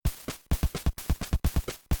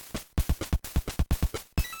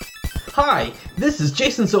Hi, this is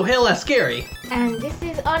Jason Sohail Ascari. And this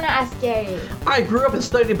is Anna Ascari. I grew up and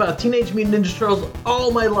studied about Teenage Mutant Ninja Turtles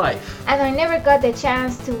all my life. And I never got the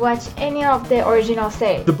chance to watch any of the original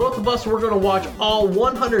series. The both of us were going to watch all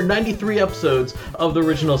 193 episodes of the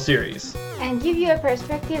original series. And give you a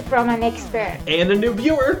perspective from an expert. And a new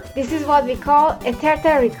viewer. This is what we call a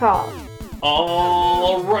Turtle Recall.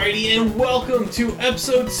 Alrighty, and welcome to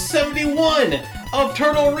episode 71 of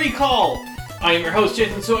Turtle Recall. I am your host,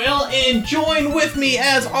 Jason Sohail, and join with me,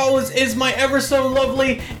 as always, is my ever so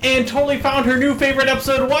lovely and totally found her new favorite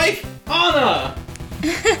episode wife, Anna!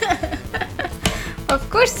 Of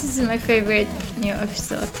course, this is my favorite new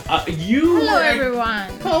episode. Hello,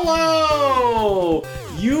 everyone! Hello!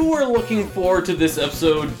 You were looking forward to this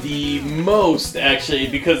episode the most, actually,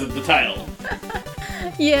 because of the title.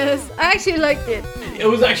 Yes, I actually liked it. It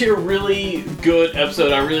was actually a really good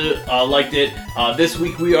episode. I really liked it. This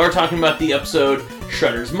week we are talking about the episode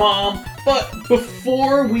Shredder's Mom. But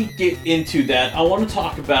before we get into that, I want to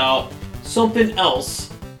talk about something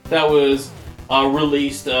else that was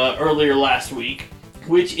released earlier last week,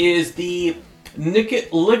 which is the Nick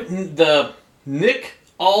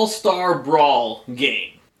All-Star Brawl game.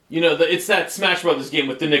 You know, it's that Smash Brothers game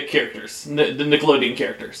with the Nick characters, the Nickelodeon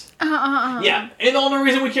characters. Yeah, and the only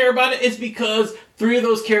reason we care about it is because 3 of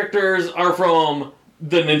those characters are from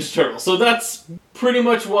the Ninja Turtles. So that's pretty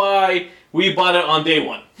much why we bought it on day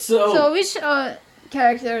one. So which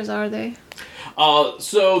characters are they?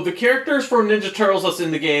 So the characters from Ninja Turtles that's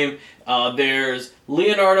in the game, there's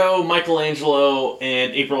Leonardo, Michelangelo,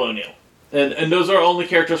 and April O'Neil. And those are only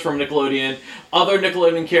characters from Nickelodeon. Other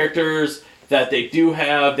Nickelodeon characters that they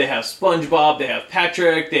have SpongeBob, they have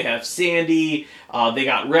Patrick, they have Sandy, they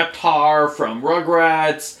got Reptar from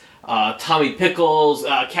Rugrats, Tommy Pickles,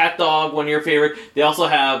 Cat Dog, one of your favorite. They also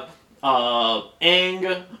have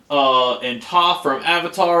Aang and Toph from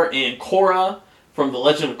Avatar, and Korra from The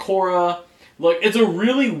Legend of Korra. Look, it's a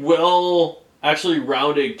really well, actually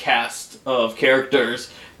rounded cast of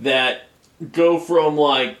characters that go from,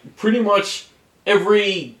 like, pretty much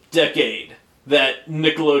every decade that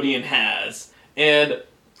Nickelodeon has. And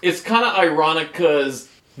it's kind of ironic because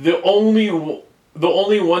the only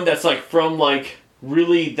one that's like from like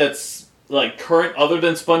really that's like current other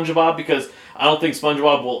than SpongeBob, because I don't think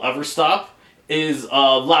SpongeBob will ever stop, is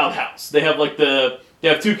Loud House. They have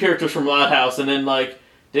 2 characters from Loud House, and then like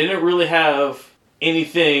they didn't really have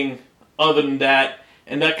anything other than that,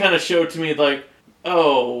 and that kind of showed to me like,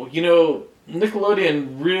 oh, you know,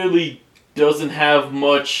 Nickelodeon really doesn't have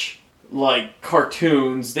much like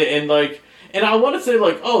cartoons, and I want to say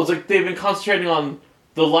like, oh, it's like they've been concentrating on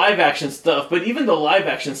the live action stuff, but even the live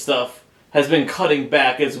action stuff has been cutting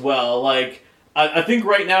back as well. Like I think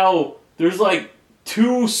right now there's like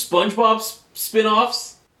 2 SpongeBob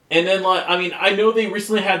spin-offs, and then like, I mean, I know they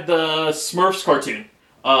recently had the Smurfs cartoon,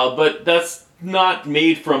 but that's not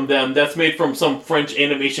made from them. That's made from some French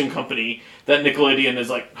animation company that Nickelodeon is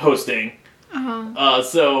like hosting.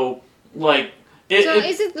 So like. Is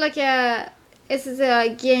it like is it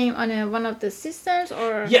a game on one of the systems,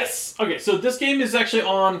 or? Yes. Okay, so this game is actually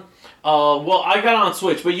on, well, I got it on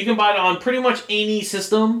Switch, but you can buy it on pretty much any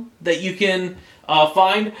system that you can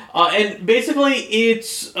find. And basically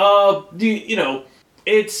it's,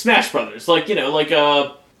 it's Smash Brothers. Like, you know, like,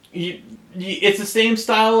 it's the same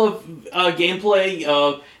style of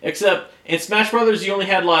gameplay, except in Smash Brothers you only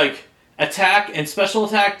had, like, attack and special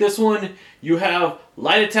attack. This one, you have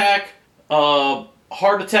light attack,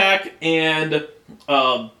 hard attack, and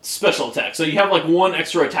special attack. So you have like 1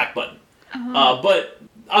 extra attack button. But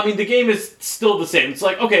I mean, the game is still the same. It's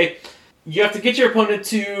like, okay, you have to get your opponent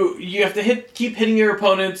to. You have to keep hitting your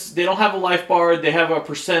opponents. They don't have a life bar. They have a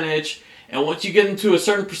percentage. And once you get them to a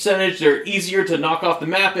certain percentage, they're easier to knock off the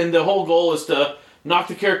map. And the whole goal is to knock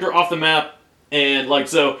the character off the map. And like,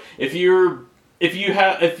 so if you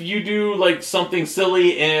do like something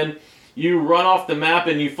silly and you run off the map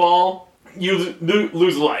and you fall, you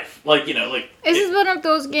lose a life. Like, you know, like... Is this one of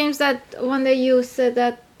those games that one day you said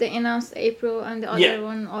that they announced April and the other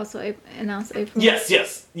one also announced April? Yes.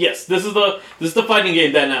 This is the fighting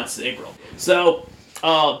game that announced April. So,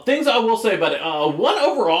 things I will say about it. One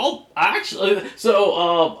overall,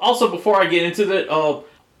 also before I get into that,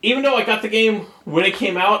 even though I got the game when it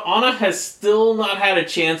came out, Anna has still not had a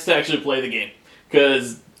chance to actually play the game,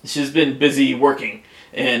 because she's been busy working.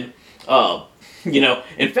 And, you know,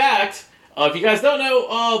 in fact... if you guys don't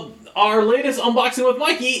know, our latest Unboxing with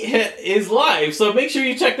Mikey is live, so make sure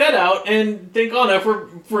you check that out, and thank Anna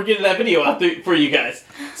for getting that video out there for you guys,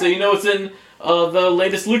 so you know it's in the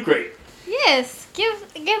latest Loot Crate. Yes, give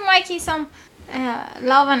Mikey some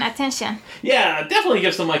love and attention. Yeah, definitely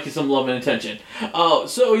give some Mikey some love and attention.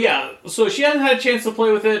 So she hasn't had a chance to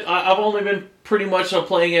play with it. I've only been pretty much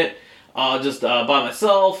playing it just by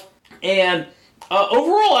myself. And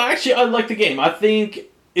overall, I like the game. I think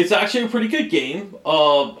it's actually a pretty good game.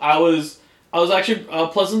 I was actually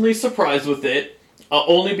pleasantly surprised with it,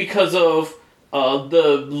 only because of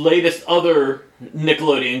the latest other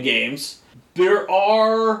Nickelodeon games. There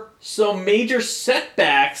are some major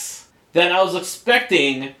setbacks that I was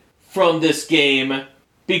expecting from this game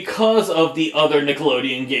because of the other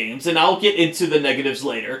Nickelodeon games, and I'll get into the negatives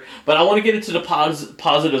later, but I want to get into the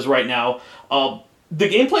positives right now. The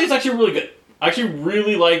gameplay is actually really good. I actually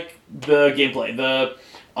really like the gameplay.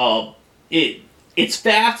 It's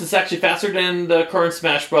fast. It's actually faster than the current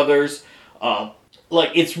Smash Brothers.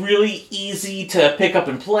 It's really easy to pick up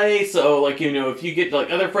and play. So, if you get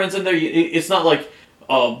other friends in there, it's not like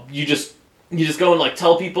you just go and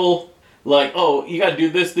tell people you got to do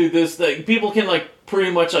this. People can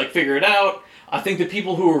pretty much figure it out. I think the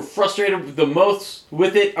people who are frustrated the most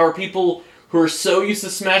with it are people who are so used to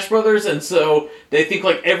Smash Brothers, and so they think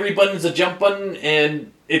every button's a jump button,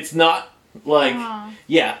 and it's not. So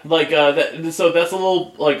that's a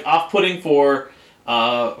little off-putting for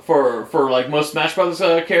most Smash Brothers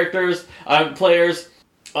players.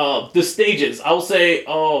 The stages, I will say,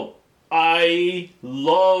 I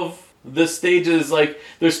love the stages.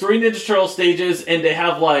 There's 3 Ninja Turtle stages, and they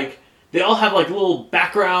all have little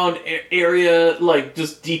background area,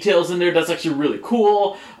 just details in there. That's actually really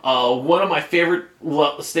cool. One of my favorite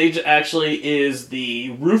stages actually is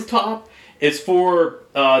the rooftop. It's for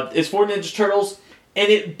Ninja Turtles, and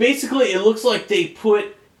it looks like they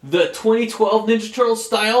put the 2012 Ninja Turtles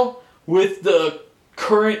style with the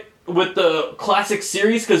classic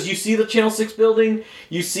series, because you see the Channel 6 building,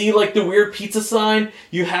 you see the weird pizza sign,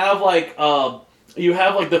 you have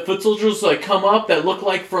the foot soldiers come up that look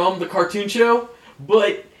from the cartoon show,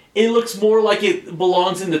 but it looks more like it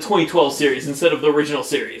belongs in the 2012 series instead of the original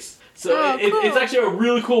series. So cool. It's actually a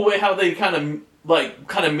really cool way how they kind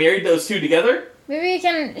of married those two together. Maybe you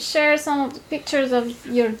can share some of the pictures of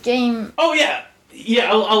your game. Oh yeah.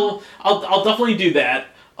 I'll definitely do that.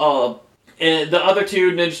 And the other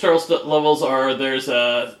 2 Ninja Turtles levels there's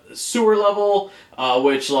a sewer level,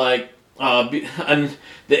 which and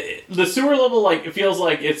the sewer level it feels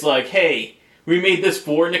like it's hey, we made this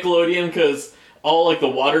for Nickelodeon because all the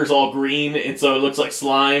water's all green, and so it looks like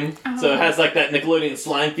slime. So it has that Nickelodeon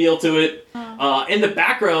slime feel to it. In the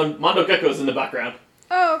background, Mondo Gecko's in the background.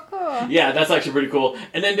 Oh, cool. Yeah, that's actually pretty cool.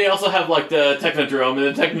 And then they also have the Technodrome,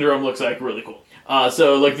 and the Technodrome looks really cool.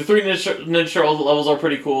 So the 3 Ninja Turtles levels are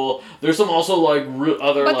pretty cool. There's some also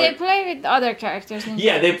other. But they play with other characters.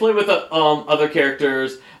 Yeah, they play with other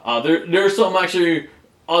characters. There's some actually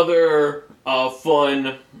other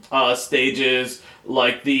fun stages, one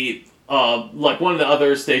of the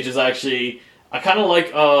other stages actually. I kind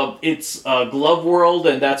of it's Glove World,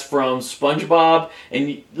 and that's from SpongeBob, and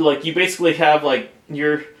you basically have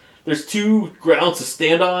there's 2 grounds to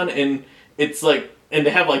stand on, and it's and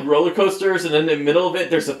they have roller coasters, and in the middle of it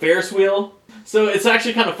there's a Ferris wheel. So it's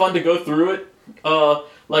actually kind of fun to go through it. And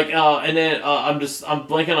then I'm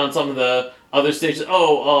blanking on some of the other stages.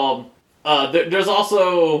 There's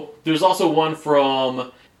also one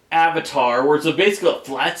from Avatar where it's basically a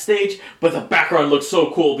flat stage, but the background looks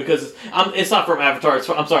so cool because it's not from Avatar. It's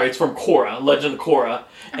from Korra, Legend of Korra.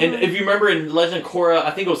 And if you remember in Legend of Korra,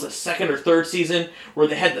 I think it was the 2nd or 3rd season where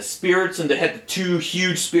they had the spirits, and they had the 2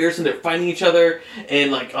 huge spirits, and they're fighting each other,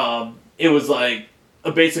 and it was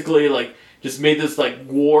basically just made this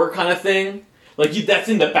war kind of thing. That's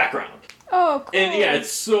in the background. Oh, cool. And yeah,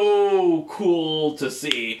 it's so cool to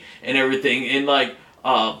see and everything, and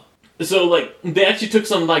so they actually took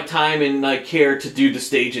some time and care to do the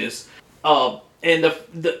stages, but there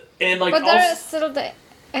are still the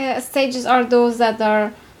stages are those that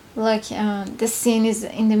are the scene is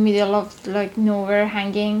in the middle of nowhere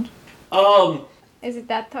hanging. Is it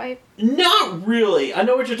that type? Not really. I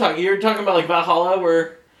know what you're talking. You're talking about Valhalla,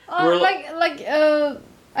 where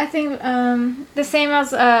I think the same as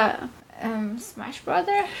Smash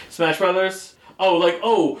Brothers. Smash Brothers.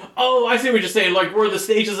 I see what you're saying. Where the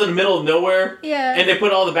stage is in the middle of nowhere. Yeah. And they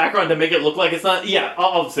put all the background to make it look like it's not. Yeah,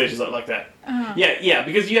 all the stages are like that. Uh-huh. Yeah,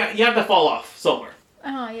 because you have to fall off somewhere.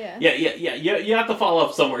 Yeah. Yeah. You have to fall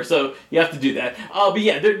off somewhere, so you have to do that. But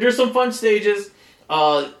yeah, there's some fun stages.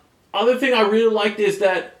 Other thing I really liked is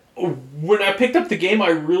that when I picked up the game, I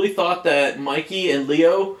really thought that Mikey and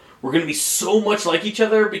Leo were going to be so much like each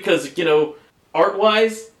other because,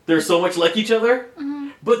 art-wise, they're so much like each other. Mm-hmm.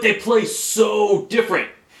 But they play so different.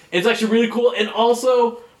 It's actually really cool. And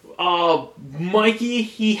also, Mikey,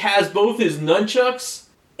 he has both his nunchucks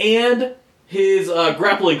and his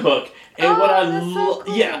grappling hook. And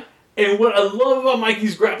and what I love about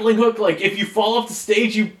Mikey's grappling hook, like if you fall off the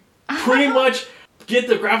stage, you pretty much get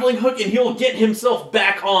the grappling hook and he'll get himself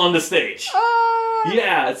back on the stage.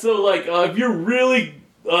 Yeah, so like if you're really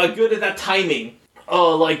good at that timing,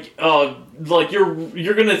 like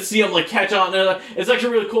you're gonna see him like catch on. It's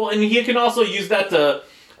actually really cool, and he can also use that to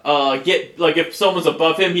get like if someone's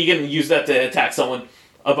above him, he can use that to attack someone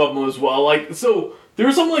above him as well. Like so,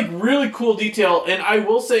 there's some like really cool detail, and I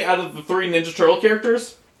will say out of the 3 Ninja Turtle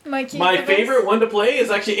characters, my favorite one to play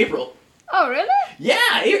is actually April. Oh, really?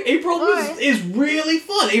 Yeah, April is really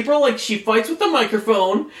fun. April, like, she fights with the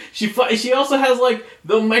microphone. She also has, like,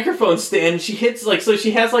 the microphone stand. She hits, like, so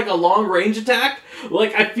she has, like, a long range attack.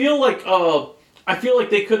 Like, I feel like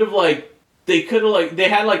they could have, like, they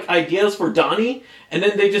had, like, ideas for Donnie, and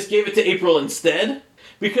then they just gave it to April instead.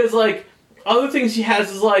 Because, like, other things she has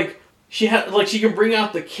is, like, she can bring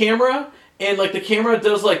out the camera, and, like, the camera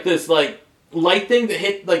does, like, this, like, light thing to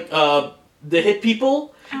hit, like, to hit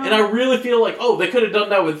people. And I really feel like, they could have done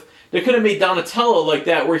that they could have made Donatello like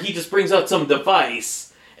that, where he just brings out some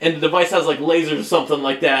device, and the device has like lasers or something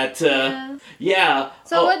like that. Yeah.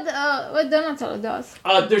 So what Donatello does?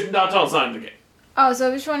 Donatello's not in the game. Oh, so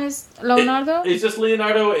which one is Leonardo? It's just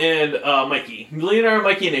Leonardo and Mikey. Leonardo,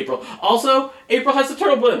 Mikey, and April. Also, April has the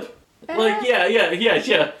turtle blimp. Like,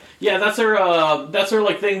 yeah, that's her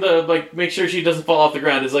like thing to like make sure she doesn't fall off the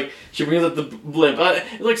ground. Is like she brings up the blimp.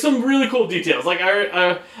 Like some really cool details. Like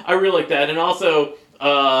I really like that. And also,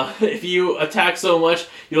 if you attack so much,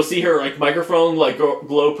 you'll see her like microphone like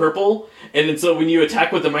glow purple. And then so when you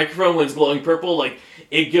attack with the microphone when it's glowing purple, like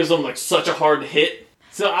it gives them like such a hard hit.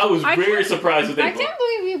 So I was very surprised with April. I can't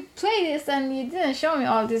believe you played this and you didn't show me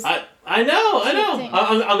all this. I know.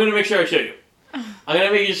 I'm gonna make sure I show you. I'm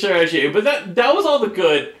gonna make sure I show you. But that was all the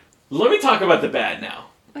good. Let me talk about the bad now,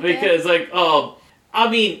 because like, I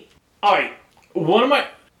mean, all right. One of my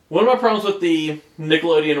problems with the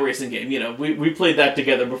Nickelodeon racing game, you know, we played that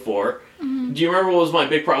together before. Mm-hmm. Do you remember what was my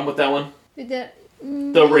big problem with that one? With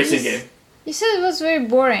the racing game. You said it was very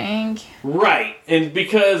boring. Right, and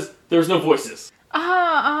because there's no voices.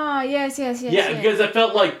 Yes. Yeah, because I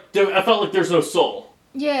felt like there's no soul.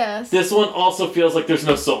 Yes. This one also feels like there's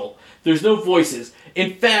no soul. There's no voices.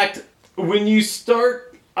 In fact, when you start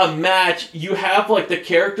a match, you have like the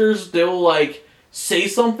characters, they'll like say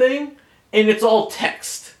something and it's all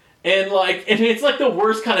text, and it's like the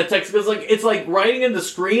worst kind of text, because like it's like writing in the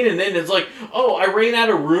screen, and then it's like, oh, I ran out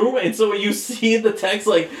of room, and so you see the text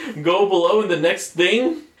like go below in the next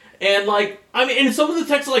thing. And like, I mean, and some of the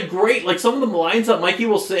text are like great, like some of the lines that Mikey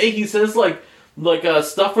will say, he says like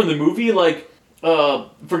stuff from the movie, like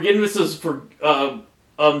forgiveness is for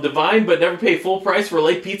divine, but never pay full price for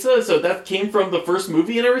late pizza. So that came from the first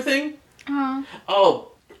movie and everything.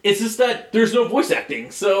 Oh, it's just that there's no voice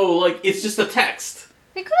acting, so like it's just a text.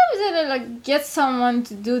 They could have like get someone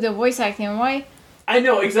to do the voice acting. Why? I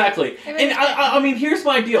know exactly, and I mean, here's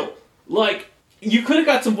my deal. Like, you could have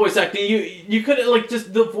got some voice acting. You could have like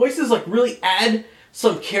just the voices like really add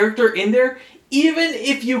some character in there. Even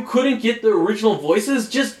if you couldn't get the original voices,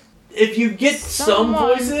 just if you get some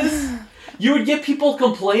voices. You would get people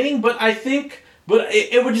complaining, but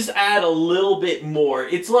it would just add a little bit more.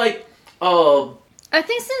 It's like, I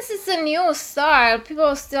think since it's a new style,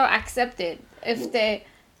 people still accept it if they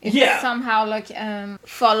somehow like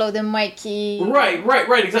follow the Mikey. Right,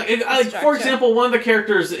 exactly. For example, one of the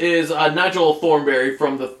characters is Nigel Thornberry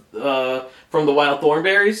from the Wild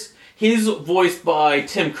Thornberrys. He's voiced by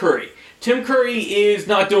Tim Curry. Tim Curry is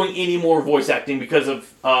not doing any more voice acting because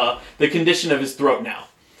of the condition of his throat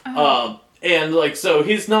now. And, like, so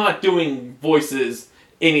he's not doing voices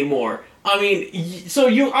anymore. I mean, so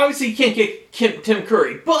you obviously can't get Tim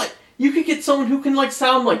Curry, but you could get someone who can, like,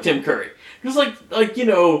 sound like Tim Curry. Just like you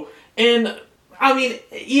know, and, I mean,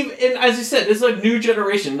 and as you said, it's like new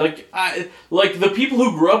generation. Like, the people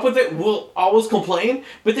who grew up with it will always complain,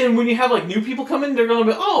 but then when you have, like, new people come in, they're gonna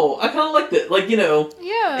be, oh, I kind of liked it. Like, you know,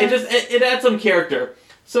 yeah. It adds some character.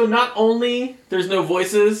 So not only there's no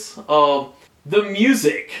voices, the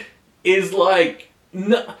music is like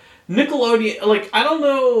Nickelodeon. Like, I don't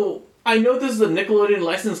know. I know this is a Nickelodeon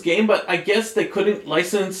licensed game, but I guess they couldn't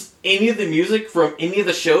license any of the music from any of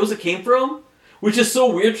the shows it came from, which is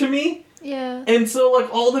so weird to me. Yeah. And so,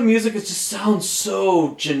 like, all the music just sounds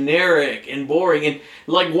so generic and boring. And,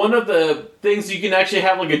 like, one of the things you can actually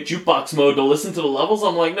have, like, a jukebox mode to listen to the levels.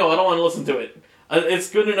 I'm like, no, I don't want to listen to it. It's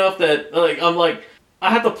good enough that, like, I'm like, I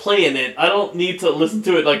have to play in it. I don't need to listen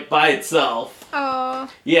to it, like, by itself.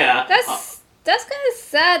 Oh. Yeah. That's kind of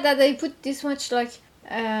sad that they put this much, like,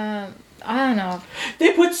 I don't know.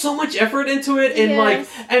 They put so much effort into it, and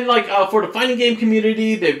for the fighting game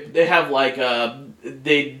community, they have like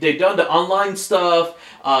they've done the online stuff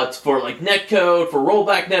for like netcode, for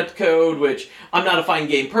rollback netcode, which I'm not a fighting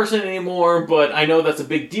game person anymore, but I know that's a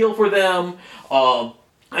big deal for them. I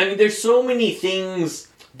mean, there's so many things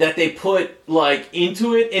that they put like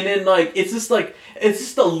into it, and then like it's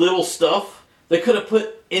just the little stuff they could have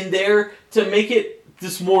put in there to make it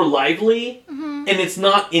just more lively, and it's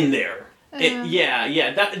not in there.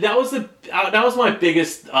 That was my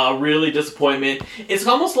biggest really disappointment. It's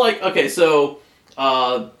almost like, okay, so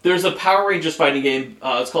there's a Power Rangers fighting game.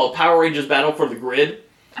 It's called Power Rangers Battle for the Grid.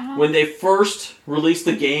 When they first released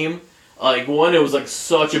the game, it was like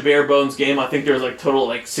such a bare bones game. I think there was like total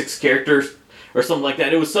like 6 characters or something like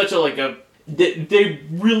that. It was such they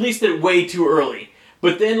released it way too early.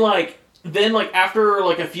 But then after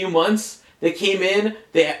like a few months, they came in,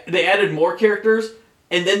 they added more characters,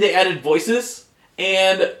 and then they added voices,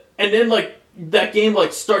 and then like that game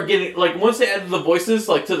like started getting like once they added the voices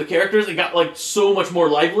like to the characters, it got like so much more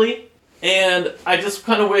lively. And I just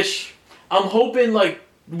kind of wish, I'm hoping like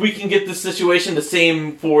we can get this situation the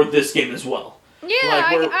same for this game as well. Yeah,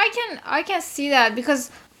 I can see that,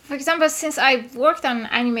 because for example, since I've worked on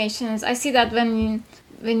animations, I see that when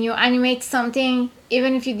you animate something,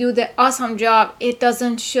 even if you do the awesome job, it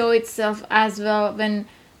doesn't show itself as well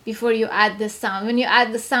before you add the sound. When you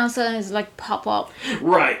add the sound, suddenly it's like pop up.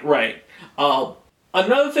 Right.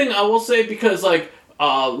 Another thing I will say, because like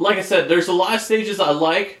I said, there's a lot of stages I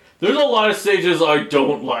like. There's a lot of stages I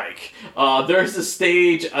don't like. There's a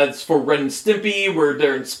stage it's for Ren and Stimpy where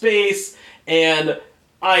they're in space, and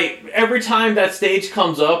every time that stage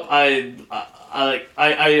comes up, I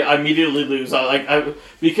immediately lose.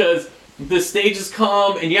 Because the stages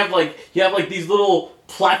come and you have like these little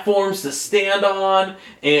platforms to stand on,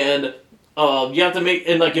 and you have to make,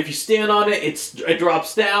 and like if you stand on it, it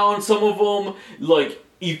drops down. Some of them like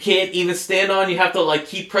you can't even stand on. You have to like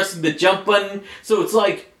keep pressing the jump button. So it's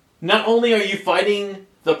like not only are you fighting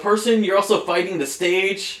the person, you're also fighting the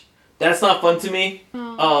stage. That's not fun to me.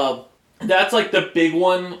 That's like the big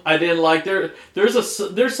one I didn't like.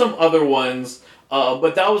 There's some other ones,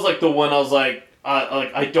 but that was like the one I was like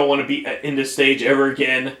I don't want to be in this stage ever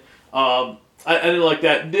again. I didn't like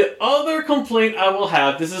that. The other complaint I will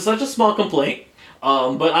have, this is such a small complaint,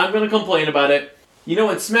 but I'm going to complain about it. You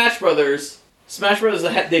know, in Smash Brothers,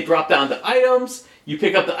 they drop down the items, you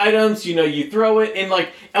pick up the items, you throw it, and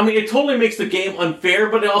like, I mean, it totally makes the game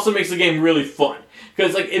unfair, but it also makes the game really fun.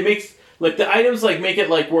 Because like, it makes, like, the items like make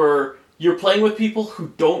it like where you're playing with people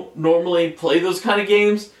who don't normally play those kind of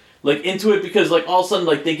games, like, into it, because like all of a sudden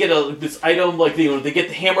like they get this item, like they get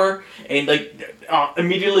the hammer, and like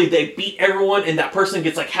immediately they beat everyone, and that person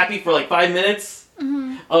gets like happy for like 5 minutes.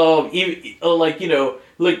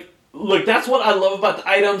 Like that's what I love about the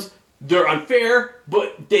items. They're unfair,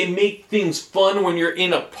 but they make things fun when you're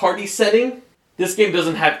in a party setting. This game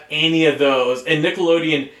doesn't have any of those, and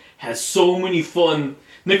Nickelodeon has so many fun.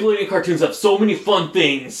 Nickelodeon cartoons have so many fun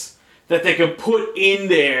things that they can put in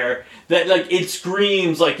there that like it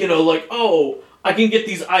screams like, like, oh, I can get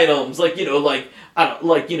these items, like, getting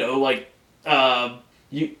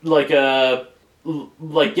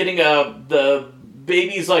the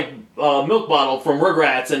baby's like milk bottle from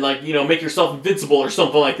Rugrats, and like, make yourself invincible or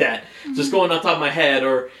something like that. Mm-hmm. Just going on top of my head,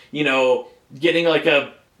 or getting like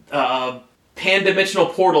a pan-dimensional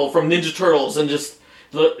portal from Ninja Turtles, and just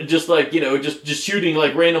shooting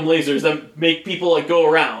like random lasers that make people like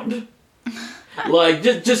go around. Like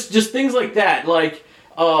just things like that. Like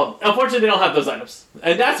unfortunately they don't have those items,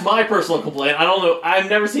 and that's my personal complaint. I don't know. I've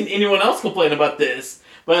never seen anyone else complain about this,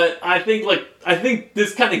 but I think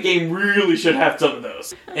this kind of game really should have some of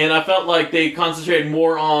those. And I felt like they concentrated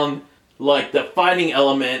more on like the fighting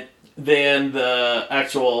element than the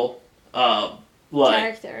actual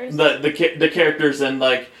characters. The characters and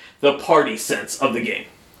like the party sense of the game.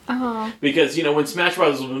 Uh-huh. Because, when Smash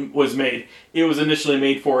Bros. Was made, it was initially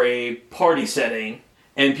made for a party setting,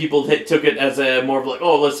 and people took it as a more of like,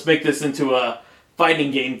 oh, let's make this into a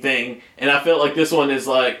fighting game thing. And I felt like this one is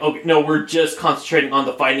like, okay, no, we're just concentrating on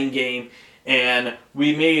the fighting game, and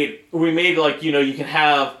we made like, you can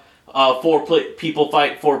have 4 people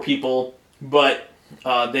fight 4 people, but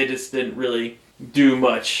they just didn't really do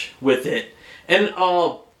much with it. And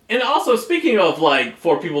also, speaking of like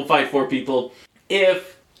 4 people fight 4 people,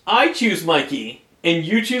 if I choose Mikey and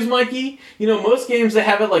you choose Mikey, most games they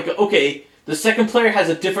have it like, okay, the second player has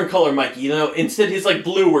a different color Mikey, instead he's like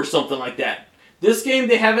blue or something like that. This game,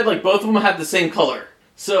 they have it like both of them have the same color.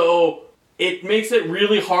 So it makes it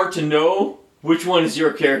really hard to know which one is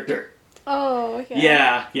your character. Oh, okay.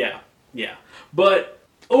 Yeah. But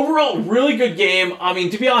overall, really good game. I mean,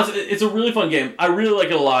 to be honest, it's a really fun game. I really like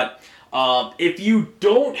it a lot. If you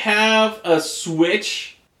don't have a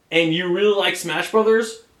Switch and you really like Smash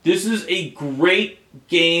Brothers, this is a great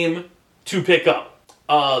game to pick up.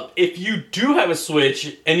 If you do have a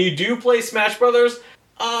Switch and you do play Smash Brothers,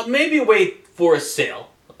 maybe wait for a sale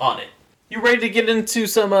on it. You ready to get into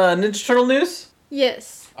some Ninja Turtle news?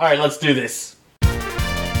 Yes. Alright, let's do this.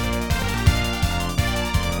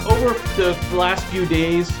 Over the last few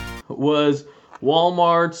days was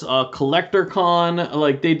Walmart's CollectorCon.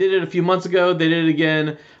 Like, they did it a few months ago. They did it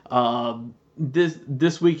again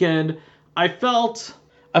this weekend. I felt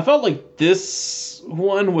like this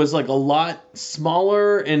one was like a lot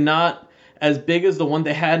smaller and not as big as the one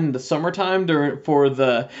they had in the summertime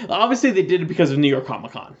obviously they did it because of New York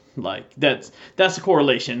Comic Con. Like that's the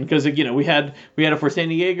correlation, because we had it for San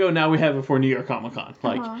Diego, now we have it for New York Comic Con.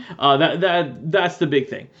 Like that's the big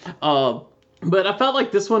thing. But I felt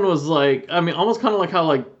like this one was like, I mean, almost kind of like how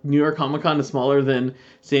like New York Comic Con is smaller than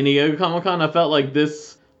San Diego Comic Con. I felt like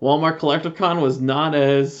this Walmart CollectorCon was not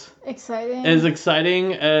as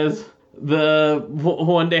exciting as the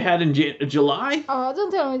one they had in July. Oh,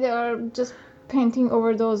 don't tell me they are just painting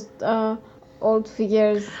over those old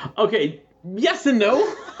figures. Okay, yes and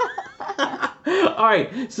no.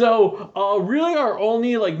 Alright, so really our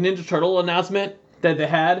only like Ninja Turtle announcement that they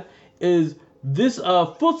had is this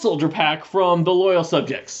Foot Soldier pack from the Loyal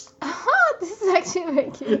Subjects. This is actually very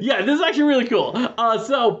cute. Yeah, this is actually really cool.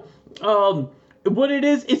 What it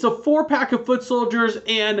is, it's a 4-pack of Foot Soldiers,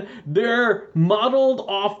 and they're modeled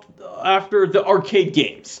off after the arcade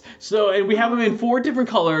games. So, and we have them in 4 different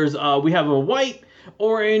colors. We have a white,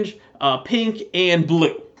 orange, pink, and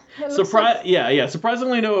blue.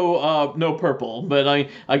 Surprisingly no purple, but I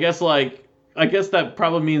guess that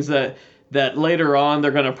probably means that later on they're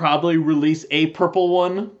gonna probably release a purple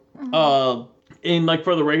one. In like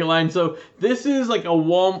for the regular line. So this is like a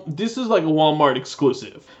Walmart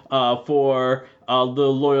exclusive for the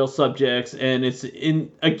Loyal Subjects, and it's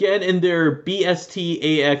in their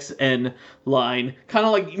BSTAXN line. Kind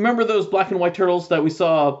of like, remember those black and white turtles that we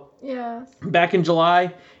saw back in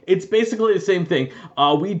July? It's basically the same thing.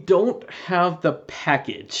 We don't have the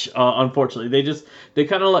package, unfortunately. They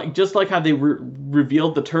kind of like, just like how they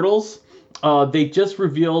revealed the turtles, they just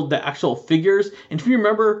revealed the actual figures. And if you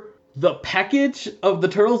remember, the package of the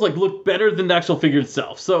turtles like looked better than the actual figure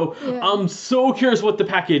itself. So I'm so curious what the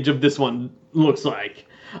package of this one looks like.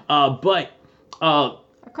 But I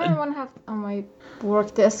kind of want to have on my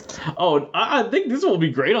work desk. Oh, I think this will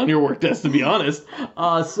be great on your work desk, to be honest.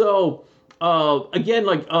 So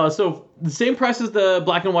the same price as the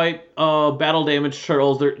black and white battle damage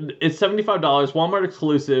turtles. It's $75, Walmart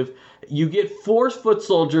exclusive. You get 4 foot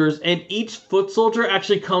soldiers, and each foot soldier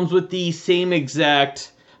actually comes with the same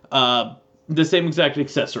exact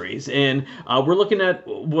accessories, and we're looking at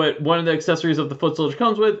what one of the accessories of the Foot Soldier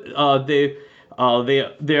comes with.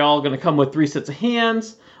 They're all going to come with 3 sets of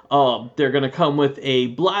hands. They're going to come with a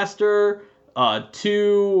blaster,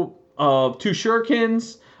 2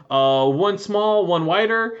 shurikens, 1 small, 1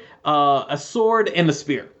 wider, a sword, and a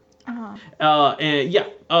spear.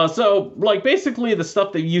 So like basically the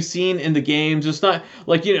stuff that you've seen in the games. It's not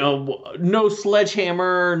like, no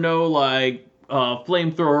sledgehammer, no like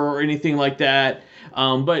flamethrower or anything like that,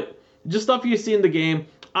 but just stuff you see in the game.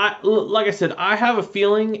 Like I said, I have a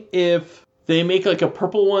feeling if they make like a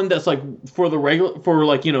purple one that's like for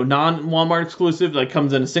non-Walmart exclusive, like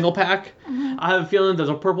comes in a single pack, I have a feeling that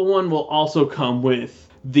the purple one will also come with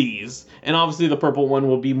these, and obviously the purple one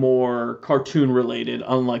will be more cartoon related,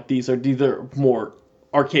 unlike these are more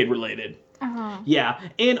arcade related. Yeah,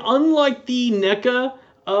 and unlike the NECA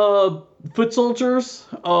Foot Soldiers,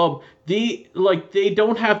 they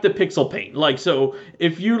don't have the pixel paint. Like, so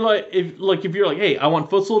if you're like, hey, I want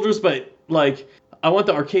Foot Soldiers, but like I want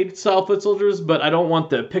the arcade style Foot Soldiers, but I don't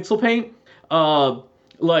want the pixel paint.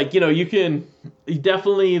 You can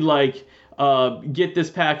definitely like get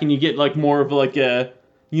this pack, and you get like more of like a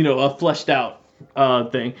fleshed out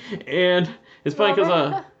thing. And it's funny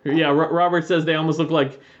because Robert says they almost look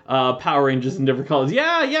like Power Rangers in different colors.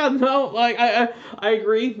 No, like I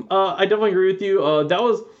agree. I definitely agree with you.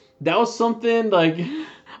 That was something, like,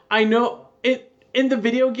 I know it in the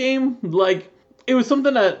video game, like it was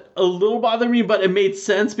something that a little bothered me, but it made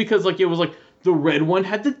sense because like it was like the red one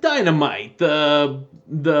had the dynamite, the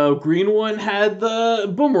green one had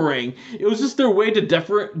the boomerang. It was just their way to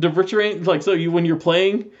differentiate, like, so when you're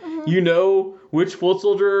playing, you know which Foot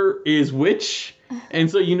Soldier is which,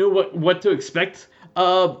 and so you know what to expect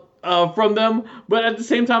from them. But at the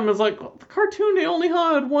same time, it's like, the cartoon, they only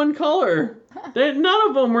had 1 color. None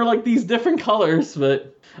of them were like these different colors,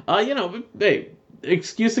 but hey,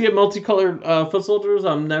 excuse to get multicolored foot soldiers,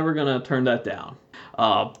 I'm never gonna turn that down.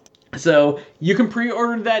 So you can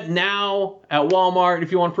pre-order that now at Walmart.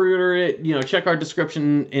 If you want to pre-order it, check our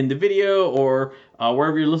description in the video or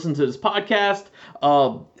wherever you listen to this podcast.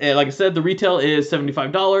 And like I said, the retail is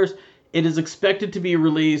 $75. It is expected to be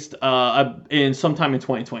released in sometime in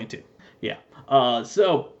 2022. Yeah. And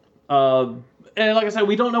like I said,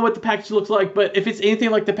 we don't know what the package looks like, but if it's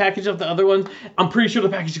anything like the package of the other ones, I'm pretty sure the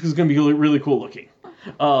package is going to be really, really cool looking.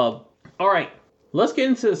 All right, let's get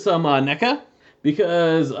into some NECA.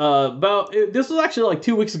 Because this was actually like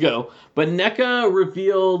 2 weeks ago, but NECA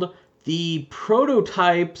revealed the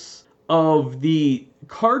prototypes of the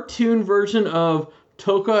cartoon version of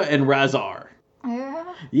Tokka and Rahzar.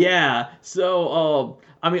 Yeah. Yeah. So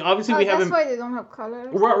obviously we haven't. That's why they don't have colors.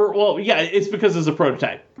 Well, yeah, it's because it's a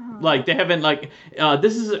prototype. Uh-huh. Like they haven't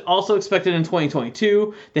this is also expected in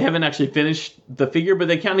 2022. They haven't actually finished the figure, but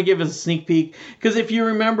they kind of give us a sneak peek. Because if you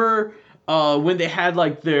remember. When they had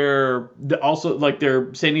their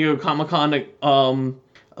San Diego Comic-Con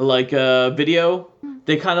video,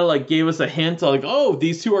 they kind of gave us a hint oh,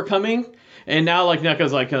 these two are coming, and now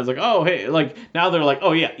NECA's oh hey, now they're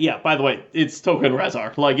oh yeah by the way, it's Tokka and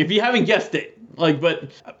Rahzar. If you haven't guessed it, but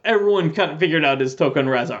everyone kind of figured out it's Tokka and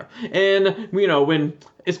Rahzar. And when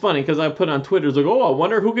it's funny because I put on Twitter I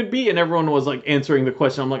wonder who could be, and everyone was answering the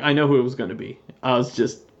question. I'm I know who it was going to be. I was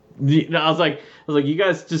like, you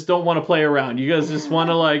guys just don't want to play around. You guys just want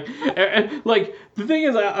to the thing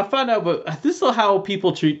is, I found out, but this is how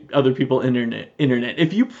people treat other people internet.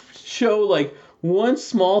 If you show one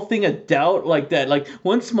small thing of doubt like that,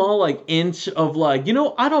 one small inch of I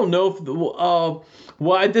don't know if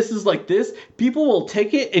why this is like this, people will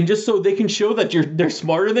take it and just so they can show that they're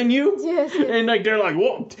smarter than you. Yes. And they're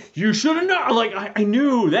well, you should have known. I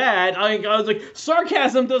knew that. I was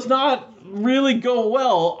sarcasm does not really go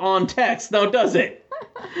well on text, now does it?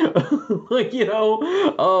 And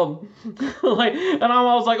I'm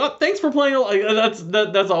always oh, thanks for playing along.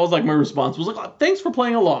 That's always my response was oh, thanks for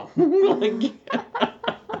playing along.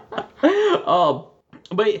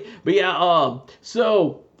 But yeah,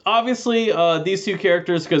 so obviously these two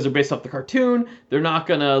characters, because they're based off the cartoon, they're not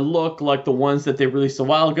gonna look like the ones that they released a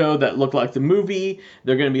while ago that look like the movie.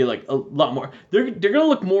 They're gonna be a lot more, they're gonna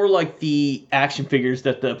look more like the action figures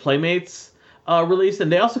that the Playmates released,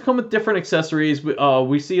 and they also come with different accessories.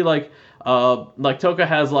 We see Tokka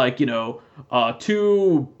has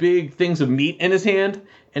two big things of meat in his hand,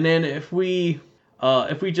 and then if we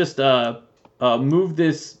just move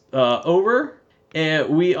this over, and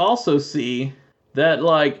we also see that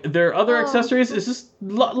their other accessories is just a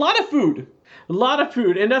lot of food. A lot of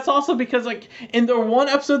food. And that's also because in the one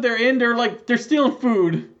episode they're stealing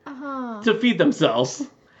food to feed themselves.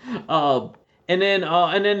 And then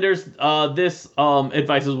there's this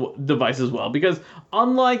device as well, because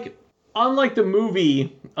unlike the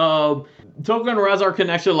movie, Tokka and Rahzar can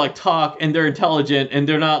actually talk, and they're intelligent, and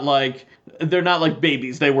they're not like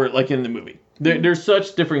babies they were in the movie. They're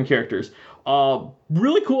such different characters.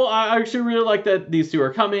 Really cool. I actually really like that these two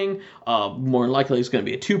are coming. More than likely it's going to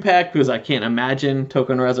be a 2-pack, because I can't imagine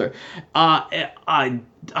Tokka and Rahzar. I'm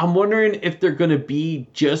wondering if they're going to be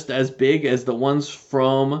just as big as the ones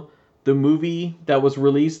from the movie that was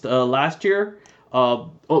released last year.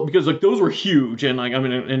 Because those were huge, and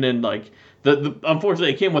and then the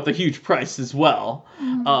unfortunately it came with a huge price as well.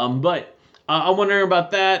 Mm-hmm. But I'm wondering about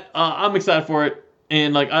that. I'm excited for it.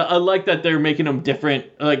 And I like that they're making them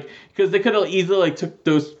different, because they could have easily took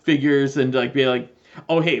those figures and be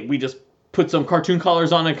oh hey, we just put some cartoon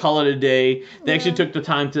colors on it, call it a day. They actually took the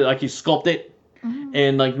time to sculpt it, mm-hmm.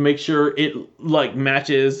 and make sure it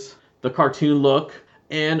matches the cartoon look.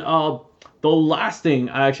 And the last thing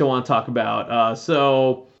I actually want to talk about,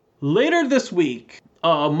 so later this week,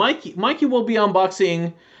 Mikey will be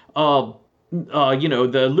unboxing the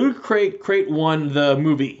Loot Crate 1, the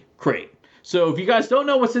movie crate. So if you guys don't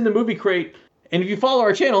know what's in the movie crate, and if you follow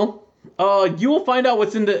our channel, you will find out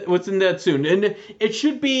what's in that soon. And it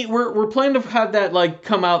should be, we're planning to have that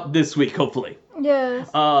come out this week, hopefully. Yes.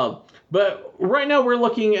 But right now we're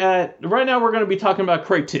going to be talking about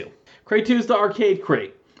Crate 2. Crate 2 is the arcade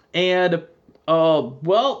crate. And I'm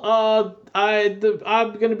going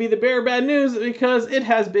to be the bearer of bad news because it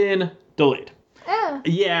has been delayed. Oh.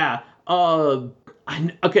 Yeah. I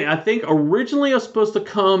think originally it was supposed to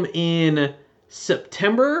come in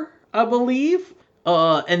September, I believe.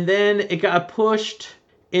 And then it got pushed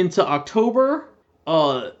into October.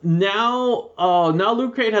 Now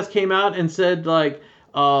Loot Crate has came out and said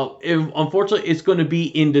unfortunately it's going to be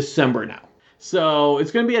in December now. So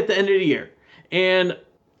it's going to be at the end of the year. And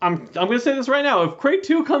I'm going to say this right now. If Crate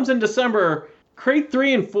 2 comes in December, Crate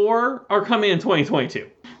 3 and 4 are coming in 2022.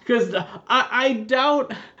 Because I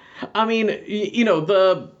doubt, I mean, you know,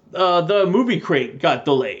 the movie Crate got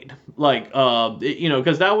delayed. Like, you know,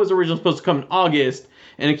 because that was originally supposed to come in August,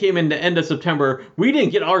 and it came in the end of September. We didn't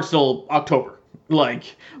get ours till October.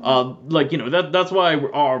 Like, you know, that's why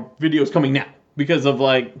our video's coming now. Because of,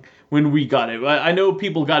 like, when we got it. I know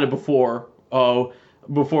people got it before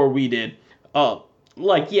we did.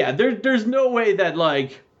 Like, yeah, there's no way that,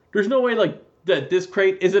 like, that this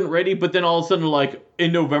crate isn't ready, but then all of a sudden, like,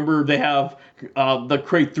 in November, they have the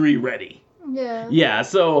Crate 3 ready. Yeah. Yeah,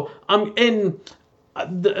 so, and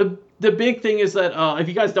the big thing is that, if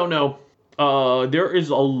you guys don't know, there is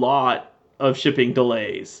a lot of shipping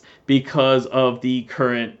delays because of the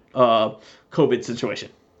current COVID situation.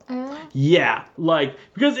 Yeah, like,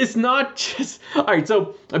 because it's not just... Alright,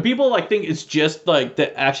 so people, like, think it's just, like,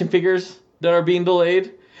 the action figures that are being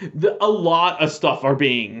delayed. A lot of stuff are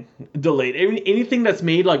being delayed. Anything that's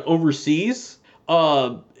made, like, overseas,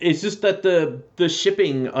 it's just that the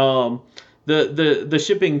shipping, the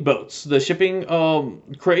shipping boats, the shipping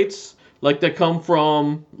crates, like, that come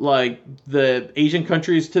from, like, the Asian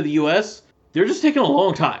countries to the U.S., they're just taking a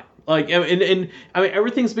long time. Like, and I mean,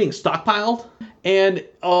 everything's being stockpiled, and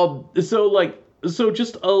so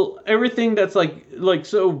just everything that's like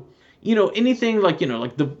so, you know, anything like, you know,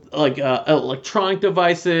 like electronic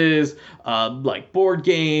devices, like board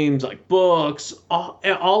games, like books,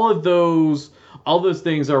 all of those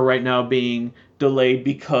things are right now being delayed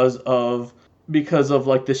because of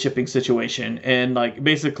like the shipping situation, and like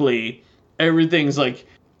basically everything's like.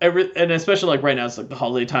 And especially like right now, it's like the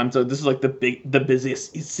holiday time, so this is like the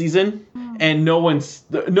busiest season, and no one's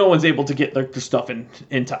able to get their stuff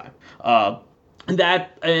in time. And I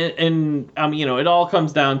mean, you know, it all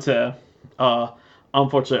comes down to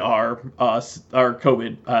unfortunately our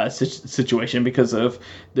COVID situation because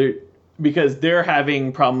they're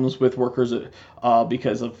having problems with workers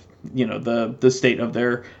because of, you know, the state of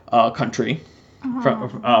their country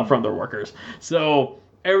from their workers. So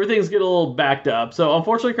everything's getting a little backed up. So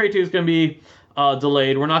unfortunately, Crate 2 is going to be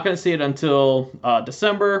delayed. We're not going to see it until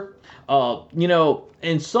December. You know,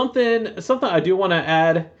 and something I do want to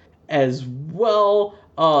add as well.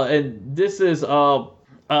 And this is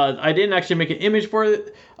I didn't actually make an image for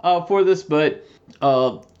this, but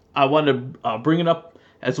I wanted to bring it up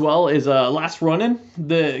as well. Is Last Ronin,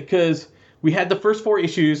 because we had the first 4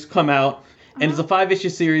 issues come out, and it's a 5-issue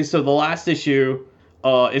series. So the last issue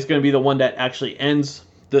is going to be the one that actually ends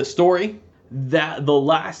the story. That the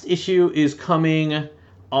last issue is coming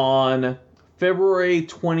on February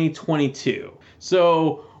 2022.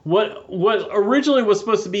 So what originally was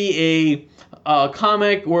supposed to be a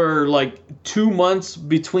comic where like 2 months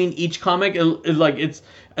between each comic, it's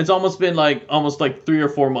almost been like 3 or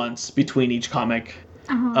 4 months between each comic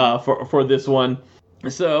for this one.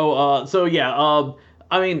 So yeah,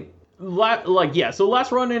 I mean, so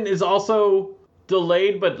Last Ronin is also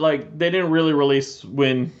delayed, but like they didn't really release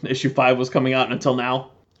when issue 5 was coming out until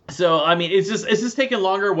now. So I mean, it's just taking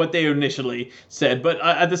longer what they initially said, but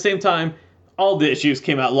at the same time, all the issues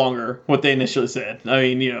came out longer what they initially said. I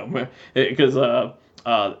mean, you know, because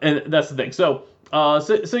and that's the thing. So Last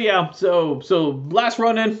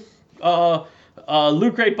Ronin,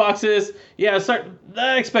 Loot Crate boxes, yeah,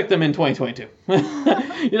 I expect them in 2022.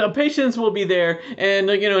 You know, patience will be there, and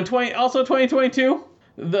you know, in 2022.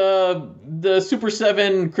 The Super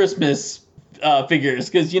 7 Christmas figures,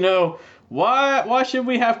 because you know why should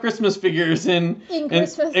we have Christmas figures in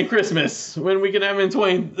Christmas when we can have them in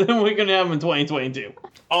 2022?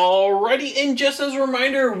 Alrighty, and just as a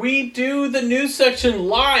reminder, we do the news section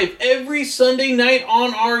live every Sunday night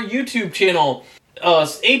on our YouTube channel,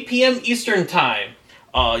 8 p.m. Eastern time.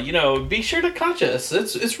 You know, be sure to catch us.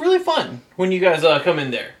 It's really fun when you guys come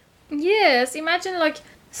in there. Yes, imagine like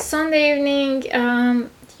Sunday evening,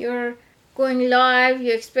 you're going live,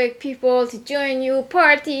 you expect people to join you,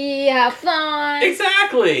 party, have fun.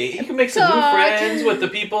 Exactly. You can make some new friends with the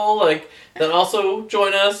people like that also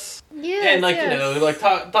join us. Yes, and like, you know, like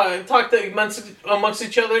talk amongst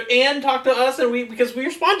each other and talk to us, and because we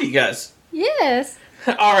respond to you guys. Yes.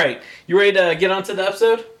 All right. You ready to get on to the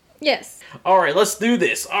episode? Yes. All right, let's do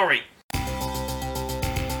this. All right.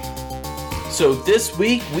 So this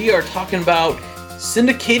week we are talking about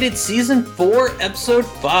Syndicated Season 4, Episode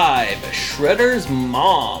 5, Shredder's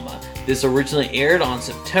Mom. This originally aired on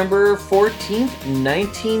September 14th,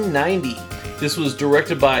 1990. This was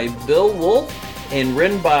directed by Bill Wolf and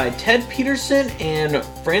written by Ted Peterson and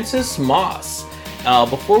Francis Moss.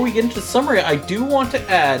 Before we get into the summary, I do want to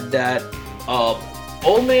add that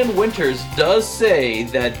Old Man Winters does say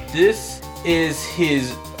that this is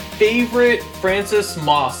his favorite Francis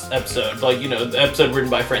Moss episode. Like, the episode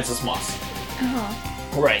written by Francis Moss.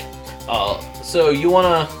 Uh-huh. Right. So you want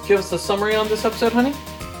to give us a summary on this episode, honey?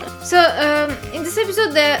 So, in this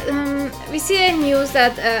episode, we see a news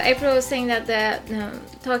that April was saying that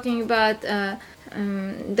talking about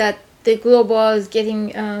that the global is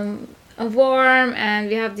getting warm and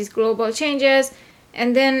we have these global changes.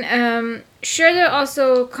 And then Shredder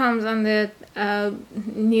also comes on the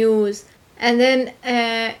news. And then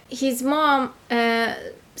his mom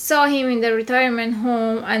saw him in the retirement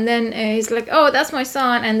home, and then he's like, "Oh, that's my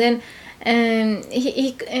son." And then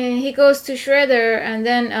he goes to Shredder, and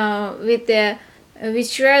then with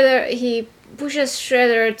Shredder, he pushes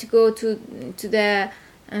Shredder to go to the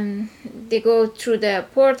they go through the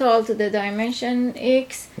portal to the Dimension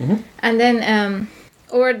X. Mm-hmm. And then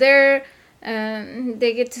over there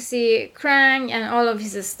they get to see Krang and all of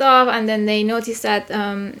his stuff, and then they notice that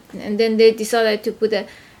and then they decided to put a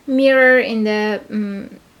mirror in the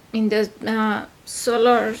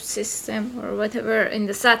solar system or whatever, in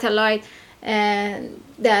the satellite,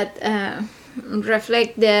 that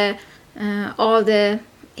reflect the all the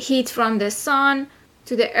heat from the sun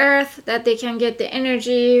to the earth, that they can get the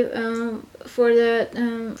energy for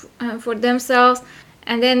themselves.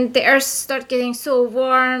 And then the earth start getting so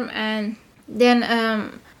warm, and then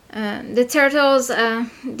the turtles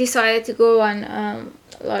decided to go and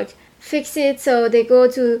like fix it. So they go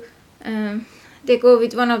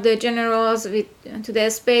with one of the generals to the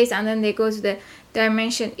space, and then they go to the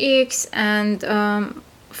Dimension X and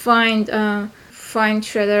find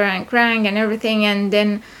Shredder and Krang and everything, and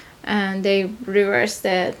then they reverse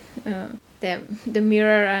the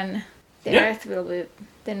mirror, and the Earth will be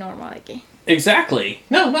the normal again. Exactly.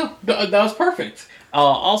 No, that was perfect.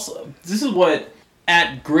 Also, this is what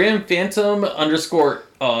at Grim Phantom _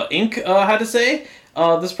 Inc. Had to say.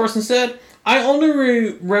 This person said, "I only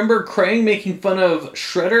remember Krang making fun of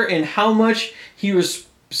Shredder and how much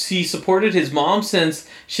he supported his mom, since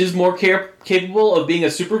she's more capable of being a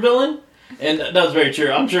supervillain." And that was very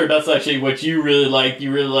true. I'm sure that's actually what you really liked.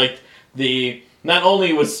 You really liked not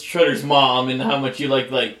only was Shredder's mom and how much you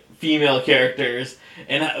liked female characters,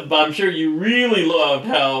 but I'm sure you really loved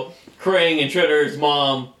how Krang and Shredder's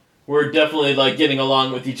mom were definitely getting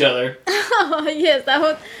along with each other. Oh yes, that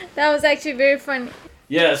was actually very funny.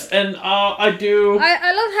 Yes, and I do.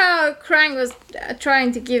 I love how Krang was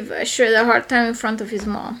trying to give Shredder a hard time in front of his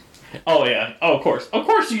mom. Oh yeah, of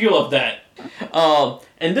course you love that.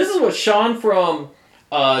 And this is what Sean from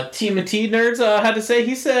TMNT Nerds had to say.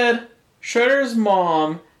 He said, "Shredder's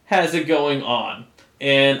mom has it going on,"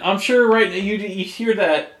 and I'm sure right now you hear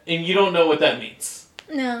that and you don't know what that means.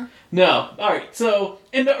 No. All right. So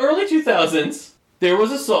in the early 2000s, there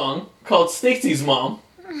was a song called "Stacy's Mom."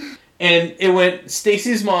 And it went,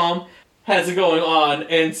 "Stacy's mom has it going on."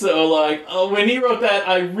 And so, when he wrote that,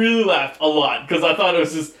 I really laughed a lot, because I thought it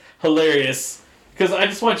was just hilarious. Because I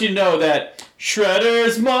just want you to know that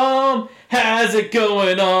Shredder's mom has it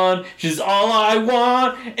going on. She's all I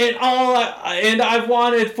want, and I've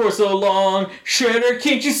wanted for so long. Shredder,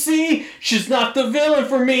 can't you see? She's not the villain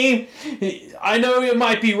for me. I know it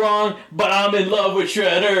might be wrong, but I'm in love with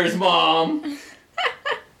Shredder's mom.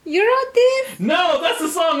 You wrote this? No, that's the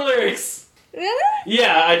song lyrics. Really?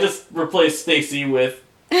 Yeah, I just replaced Stacy with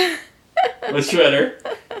Shredder.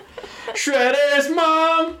 Shredder's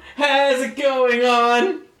mom has it going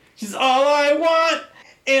on. She's all I want,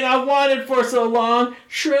 and I wanted for so long.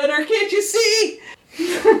 Shredder, can't you see?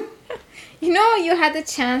 You had a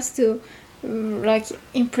chance to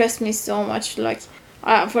impress me so much.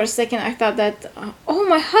 For a second I thought that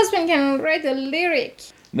my husband can write a lyric.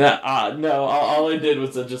 No. All I did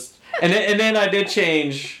was just, and then I did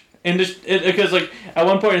change, because at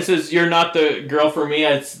one point it says, "You're not the girl for me."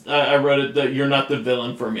 I wrote it that "You're not the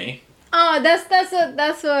villain for me." Oh, that's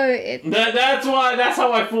why it. That's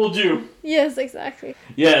how I fooled you. Yes, exactly.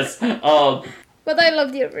 Yes. But I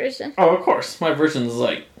love your version. Oh, of course, my version is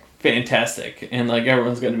fantastic, and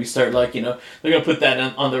everyone's gonna be they're gonna put that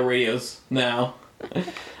on their radios now.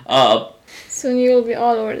 Soon you will be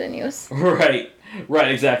all over the news.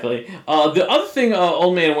 Right, exactly. The other thing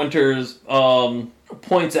Old Man Winters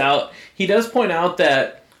points out, he does point out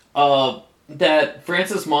that that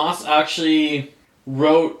Francis Moss actually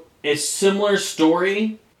wrote a similar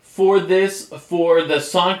story for the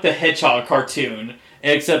Sonic the Hedgehog cartoon,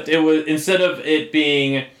 except it was, instead of it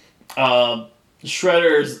being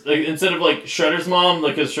Shredder's mom,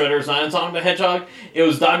 because Shredder's not in Sonic the Hedgehog, it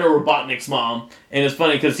was Dr. Robotnik's mom, and it's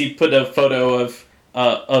funny because he put a photo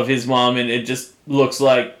of his mom, and it just looks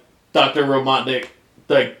like Dr. Robotnik,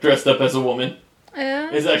 dressed up as a woman.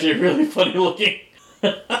 Yeah. It's actually really funny looking.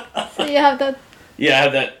 So you have that? Yeah, I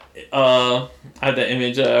have that I have the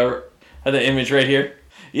image. I have the image right here.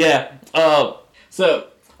 Yeah. So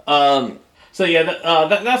yeah.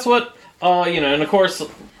 That's what. And of course,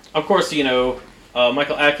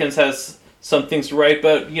 Michael Atkins has some things to write,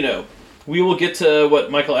 but we will get to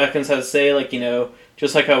what Michael Atkins has to say. Like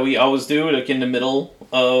just like how we always do, like in the middle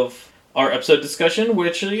of our episode discussion,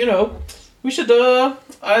 which we should.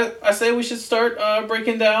 I say we should start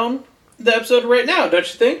breaking down the episode right now.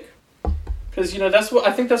 Don't you think? Because that's what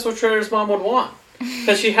Shredder's mom would want.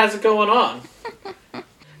 Because she has it going on.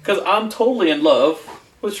 Because I'm totally in love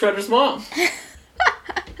with Shredder's mom.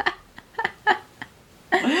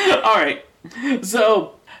 Alright.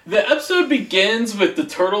 So, the episode begins with the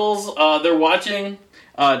turtles. They're watching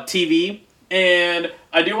TV. And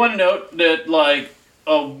I do want to note that,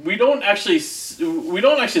 we don't actually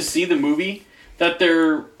see the movie that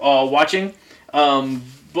they're watching.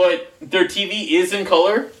 But their TV is in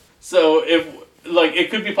color. So,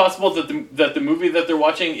 it could be possible that the movie that they're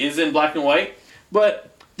watching is in black and white.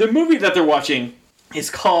 But the movie that they're watching is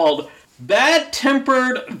called Bad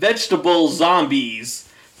Tempered Vegetable Zombies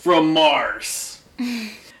from Mars.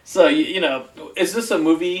 So, is this a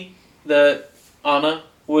movie that Anna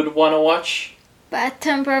would want to watch? Bad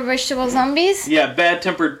Tempered Vegetable Zombies? Yeah, Bad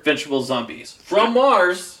Tempered Vegetable Zombies from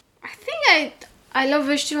Mars. I think I love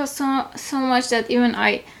vegetables so much that even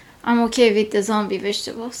I'm okay with the zombie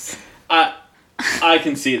vegetables. I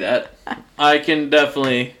can see that. I can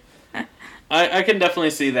definitely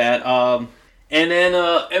see that. And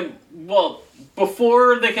then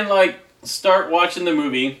before they can start watching the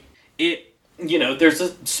movie, there's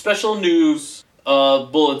a special news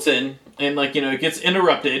bulletin, and it gets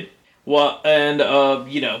interrupted.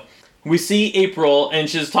 We see April, and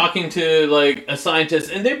she's talking to a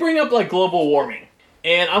scientist, and they bring up global warming.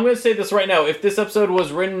 And I'm gonna say this right now: if this episode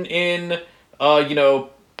was written in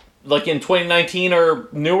in 2019 or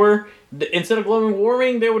newer, instead of global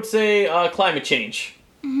warming, they would say climate change.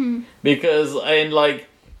 Mm-hmm. Because,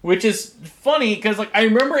 which is funny, because, I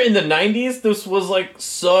remember in the 90s, this was,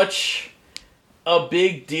 such a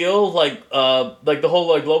big deal, the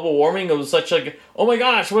whole, global warming. It was such, oh my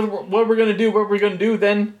gosh, what are we gonna do?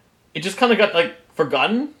 Then it just kind of got,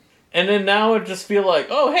 forgotten. And then now it just feel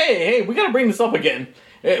oh, hey, we gotta bring this up again.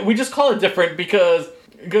 We just call it different because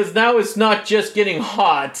now it's not just getting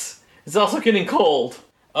hot, it's also getting cold.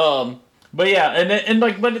 But yeah,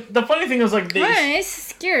 but the funny thing is it's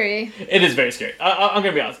scary. It is very scary. I'm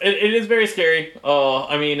gonna be honest. It is very scary.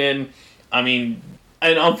 And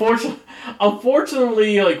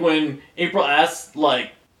unfortunately, when April asks what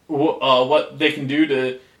they can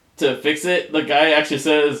do to fix it, the guy actually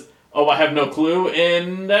says, "Oh, I have no clue,"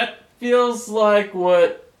 and that feels like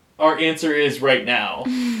what our answer is right now.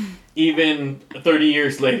 Even 30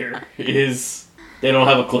 years later, is they don't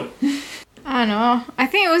have a clue. I don't know. I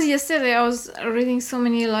think it was yesterday I was reading so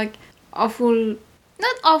many not awful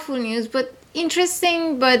news, but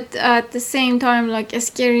interesting, but at the same time a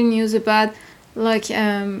scary news about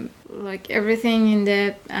everything in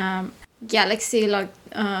the galaxy,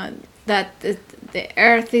 that the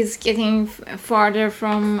Earth is getting farther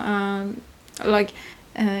from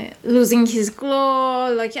losing his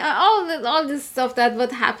glow, all this stuff that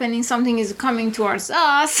was happening. Something is coming towards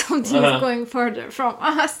us, something is going further from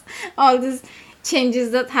us, all these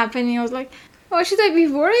changes that happening. I was oh, should I be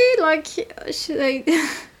worried? Should I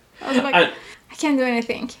I was I can't do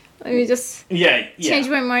anything. Let me just change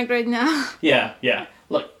my mind right now. Yeah.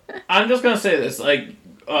 Look, I'm just gonna say this,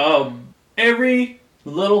 every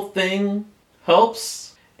little thing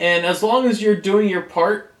helps, and as long as you're doing your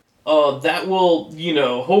part, that will,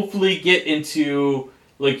 hopefully get into,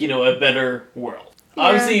 a better world.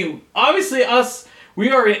 Yeah. Obviously us,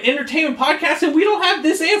 we are an entertainment podcast and we don't have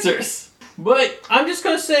these answers. But I'm just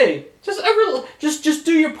gonna say, just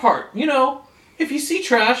do your part. If you see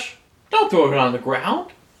trash, don't throw it on the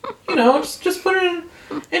ground. Just put it in,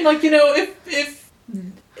 and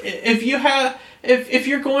if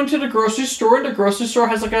you're going to the grocery store and the grocery store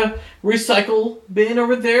has a recycle bin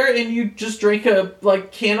over there and you just drink a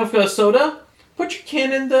can of soda, put your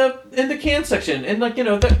can in the can section, and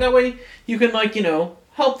that way you can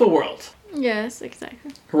help the world. Yes,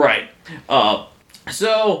 exactly. Right.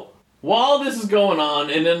 So while this is going on,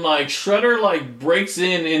 and then Shredder breaks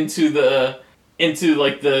into the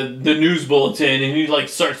news bulletin, and he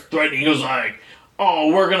starts threatening. He goes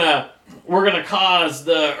oh, we're gonna cause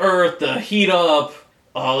the Earth to heat up.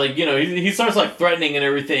 He starts threatening and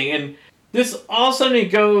everything, and this all of a sudden it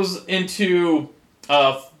goes into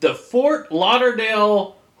the Fort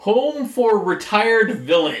Lauderdale Home for Retired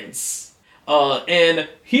Villains, and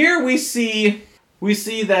here we see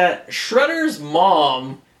that Shredder's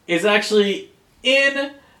mom is actually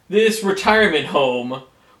in this retirement home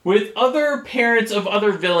with other parents of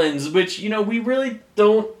other villains, which, you know, we really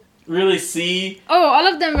don't really see. Oh, all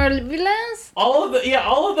of them were villains? All of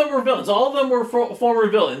them were villains. All of them were former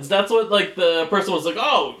villains. That's what, like, the person was like,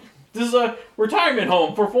 oh, this is a retirement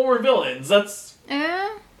home for former villains. That's...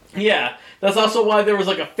 Yeah. That's also why there was,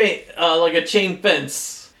 like, a chain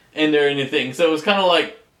fence in there and anything. So it was kind of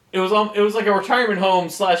like... It was like a retirement home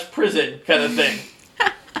 / prison kind of thing.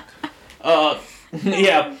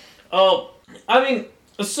 Yeah. I mean,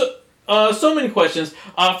 so many questions.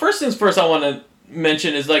 First things first I want to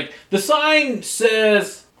mention is, like, the sign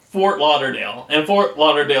says Fort Lauderdale, and Fort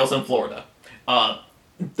Lauderdale's in Florida.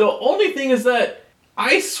 The only thing is that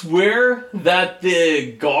I swear that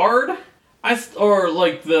the guard, or,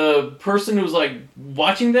 like, the person who's, like,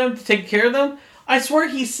 watching them, taking care of them, I swear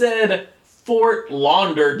he said Fort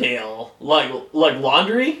Lauderdale, like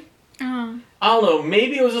laundry. I don't know,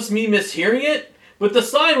 maybe it was just me mishearing it, but the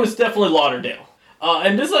sign was definitely Lauderdale.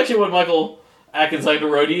 And this is actually what Michael Akinsider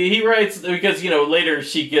wrote. He writes, because, you know, later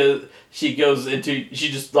she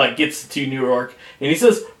just, like, gets to New York, and he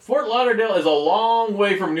says, Fort Lauderdale is a long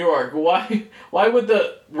way from New York. Why would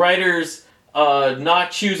the writers not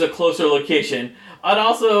choose a closer location? I'd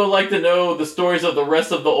also like to know the stories of the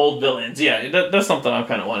rest of the old villains. Yeah, that's something I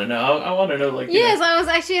kind of want to know. I want to know, like... Yes, I was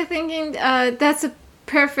actually thinking that's a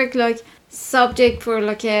perfect, like, subject for,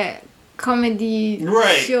 like, a comedy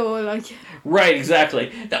show, like... Right,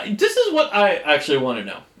 exactly. Now, this is what I actually want to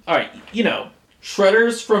know. Alright, you know,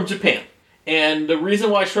 Shredder's from Japan. And the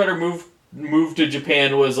reason why Shredder moved to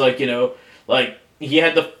Japan was, like, you know, like, he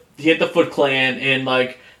had the Foot Clan, and,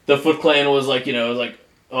 like, the Foot Clan was, like, you know, like,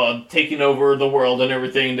 taking over the world and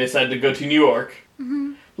everything. They decided to go to New York.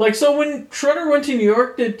 Mm-hmm. Like, so when Shredder went to New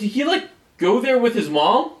York, did he, like, go there with his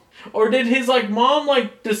mom? Or did his, like, mom,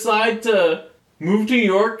 like, decide to move to New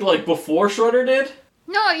York, like, before Shredder did?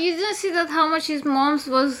 No, you didn't see that how much his mom's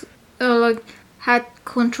was, like, had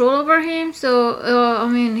control over him. So, I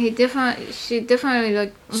mean, she definitely,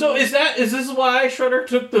 like... So is this why Shredder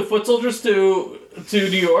took the foot soldiers to New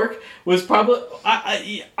York? Was probably...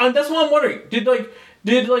 that's what I'm wondering. Did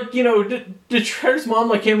Shredder's mom,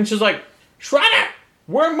 like, came and she's like, Shredder,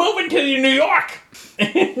 we're moving to New York!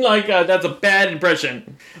 And, like, that's a bad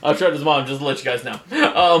impression of Shredder's mom, just to let you guys know.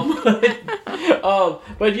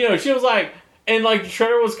 But, you know, she was like, and, like,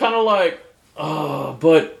 Shredder was kind of like,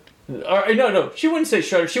 but... no, she wouldn't say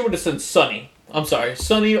Shredder, she would have said Sonny. I'm sorry,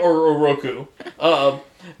 Sonny or Oroku.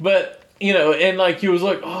 But, you know, and, like, he was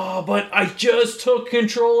like, but I just took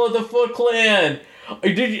control of the Foot Clan.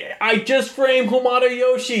 I just framed Hamada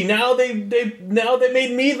Yoshi. Now they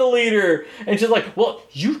made me the leader. And she's like, well,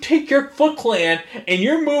 you take your Foot Clan and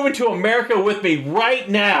you're moving to America with me right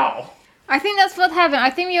now. I think that's what happened. I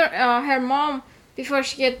think her mom, before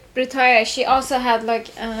she get retired, she also had, like,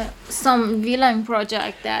 some villain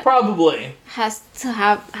project that probably has to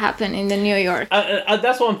happen in the New York.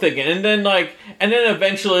 That's what I'm thinking. And then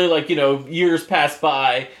eventually, like, you know, years passed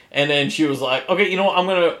by, and then she was like, okay, you know what, I'm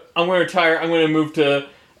gonna retire. I'm gonna move to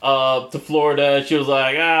Florida. She was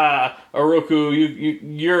like, Oroku,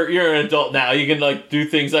 you're an adult now. You can, like, do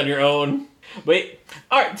things on your own. But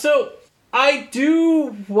all right, so I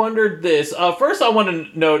do wonder this. First, I want to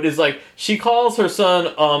note is, like, she calls her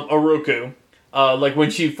son Oroku, like,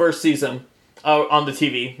 when she first sees him on the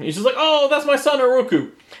TV. And she's like, oh, that's my son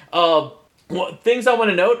Oroku. Things I want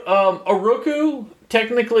to note, Oroku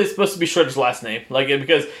technically is supposed to be Shredder's last name, like,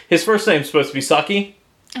 because his first name is supposed to be Saki,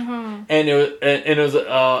 and it was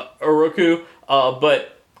Oroku.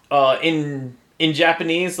 But in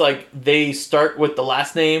Japanese, like, they start with the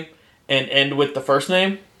last name and end with the first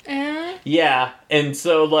name. Yeah, and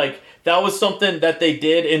so, like, that was something that they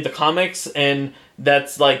did in the comics, and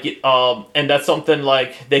that's, like, and that's something,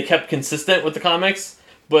 like, they kept consistent with the comics,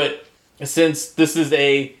 but since this is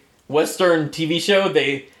a Western TV show,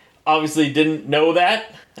 they obviously didn't know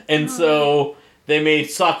that, and so they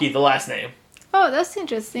made Saki the last name. Oh, that's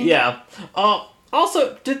interesting. Yeah.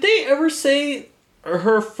 Also, did they ever say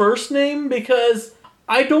her first name? Because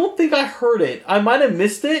I don't think I heard it. I might have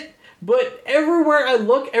missed it. But everywhere I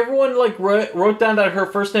look, everyone, like, wrote down that her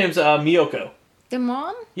first name's Miyoko. The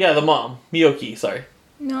mom? Yeah, the mom. Miyoki, sorry.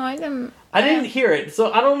 No, I didn't. I didn't hear it,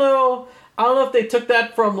 so I don't know. I don't know if they took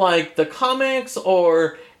that from, like, the comics,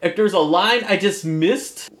 or if there's a line I just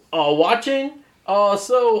missed watching.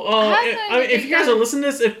 If you guys are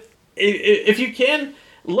listening to this, if you can,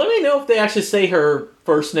 let me know if they actually say her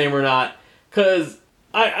first name or not. Because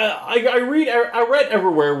I read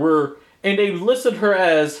everywhere and they listed her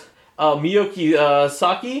as Miyoki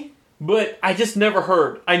Saki, but I just never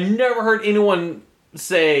heard. I never heard anyone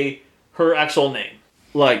say her actual name.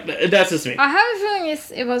 Like, that's just me. I have a feeling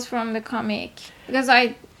it was from the comic because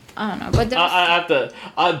I don't know, but I have to.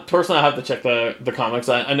 I personally have to check the comics.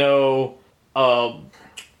 I know. I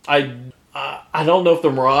don't know if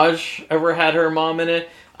the Mirage ever had her mom in it.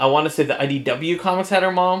 I want to say the IDW comics had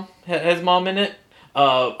his mom in it.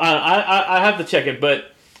 I have to check it,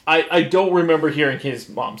 but I don't remember hearing his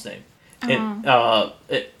mom's name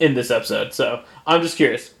in this episode. So I'm just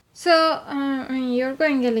curious. So you're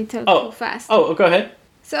going a little too fast. Oh, go ahead.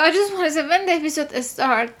 So I just want to say, when the episode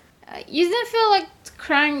started, you didn't feel like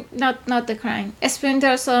crying? Not the crying.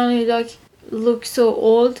 Splinter suddenly like looked so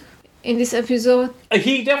old in this episode.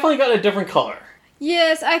 He definitely got a different color.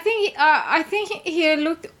 Yes, I think he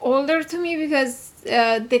looked older to me because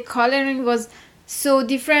the coloring was so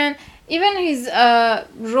different. Even his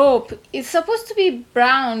robe is supposed to be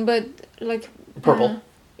brown, but like purple.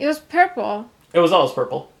 It was purple. It was always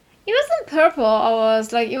purple. It wasn't purple.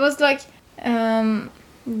 It was like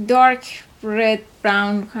dark red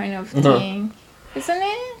brown kind of thing, isn't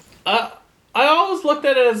it? I always looked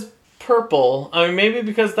at it as purple. I mean, maybe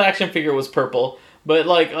because the action figure was purple, but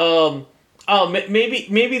like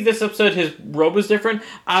maybe this episode his robe was different.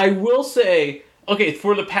 I will say, okay,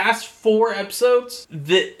 for the past 4 episodes,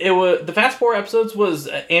 the past 4 episodes was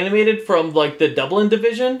animated from like the Dublin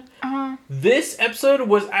division. This episode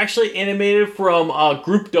was actually animated from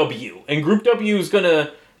Group W, and Group W is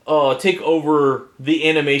gonna take over the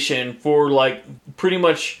animation for like pretty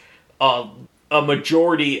much a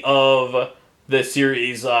majority of the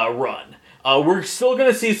series run. We're still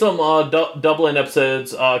gonna see some Dublin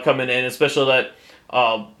episodes coming in, especially that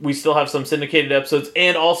we still have some syndicated episodes,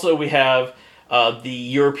 and also we have the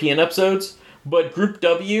European episodes. But Group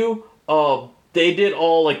W, they did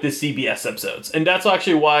all like the CBS episodes, and that's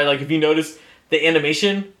actually why, like, if you notice, the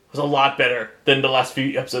animation was a lot better than the last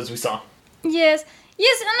few episodes we saw. Yes,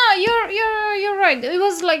 no, you're right. It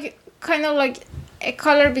was like kind of like a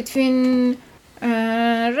color between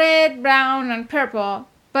red, brown, and purple.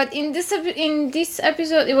 But in this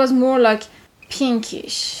episode, it was more like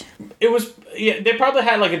pinkish. It was, yeah. They probably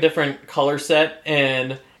had like a different color set,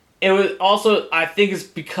 and it was also, I think, it's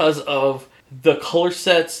because of the color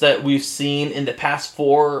sets that we've seen in the past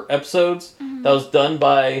 4 episodes that was done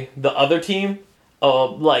by the other team.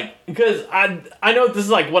 Like, because I know this is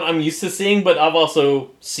like what I'm used to seeing, but I've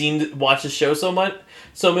also watched the show so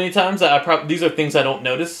many times that these are things I don't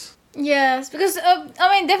notice. Yes, because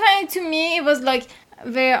I mean, definitely to me it was like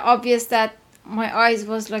very obvious that my eyes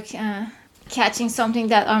was like catching something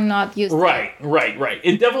that I'm not used to. Right.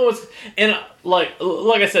 It definitely was, and like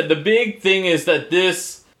I said, the big thing is that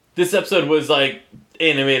this episode was like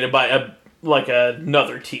animated by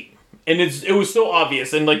another team, and it was so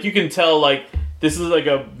obvious, and like you can tell like this is like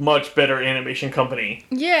a much better animation company.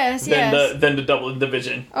 Yes. Than the Dublin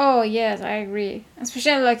division. Oh yes, I agree.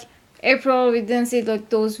 Especially like April, we didn't see like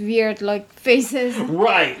those weird like faces.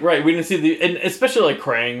 Right. We didn't see and especially like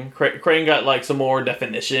Krang. Krang got like some more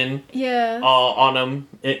definition. Yeah. On him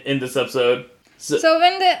in this episode. So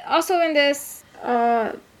when this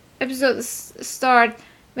episode start,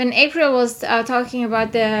 when April was talking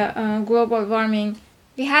about the global warming,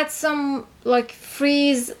 we had some like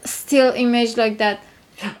freeze still image like that.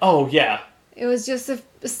 Oh yeah. It was just a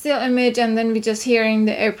still image, and then we just hearing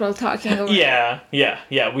the April talking over. Yeah.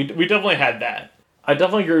 We definitely had that. I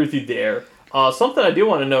definitely agree with you there. Something I do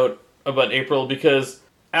want to note about April, because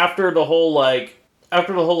after the whole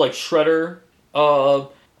Shredder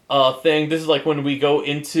thing, this is like when we go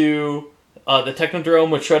into the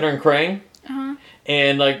Technodrome with Shredder and Krang.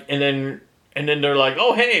 And then they're like,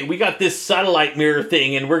 oh hey, we got this satellite mirror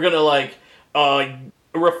thing, and we're gonna like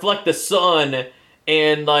reflect the sun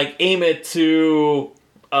and like aim it to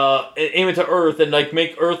Earth and like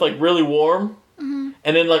make Earth like really warm. And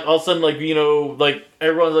then like all of a sudden, like, you know, like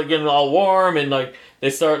everyone's like getting all warm, and like they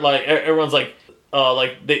start like everyone's like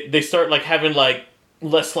they start like having like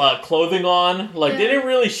less clothing on. Like they didn't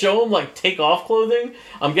really show them like take off clothing.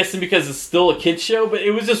 I'm guessing because it's still a kids show, but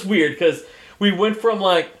it was just weird because we went from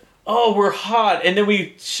like, oh, we're hot, and then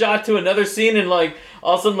we shot to another scene, and like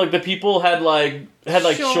all of a sudden like the people had like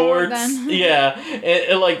shorts. Yeah,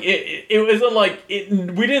 and like it wasn't like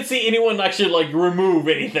we didn't see anyone actually like remove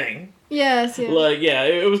anything. Yes. Like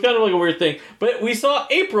it was kind of like a weird thing, but we saw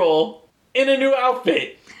April in a new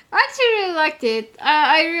outfit. I actually really liked it.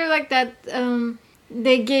 I really liked that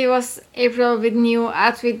they gave us April with new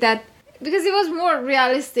outfit, that because it was more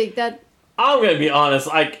realistic. That I'm gonna be honest,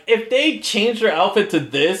 like if they changed her outfit to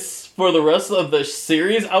this for the rest of the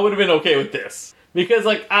series, I would have been okay with this, because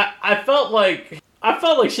like I felt like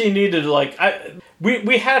she needed like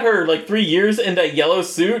we had her like 3 years in that yellow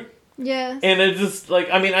suit. Yeah. And it's just, like,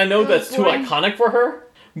 I mean, I know that's too iconic for her,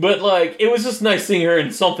 but, like, it was just nice seeing her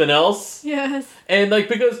in something else. Yes. And, like,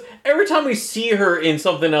 because every time we see her in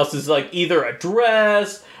something else is, like, either a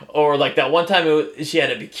dress, or, like, that one time she had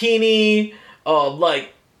a bikini,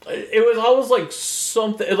 like, it was always, like,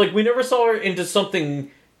 something, like, we never saw her into something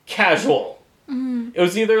casual. It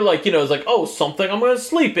was either, like, you know, it was like, oh, something I'm gonna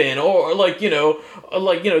sleep in, or, like, you know,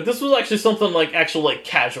 this was actually something, like, actual, like,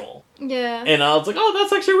 casual. Yeah. And I was like, oh,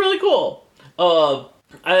 that's actually really cool. I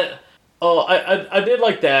did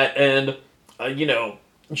like that, and, you know,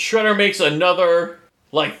 Shredder makes another,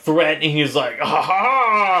 like, threat, and he's like, ha ha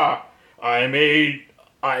ha! I made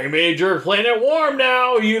your planet warm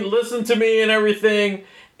now, you listen to me and everything.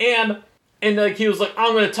 And like, he was like,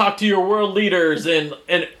 I'm gonna talk to your world leaders, and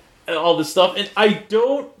all this stuff, and I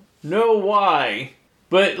don't know why,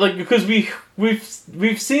 but, like, because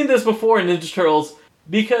we've seen this before in Ninja Turtles,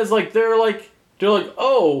 because, like, they're like,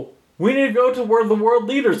 oh, we need to go to where the world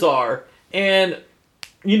leaders are, and,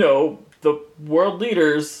 you know, the world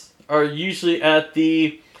leaders are usually at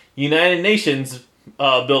the United Nations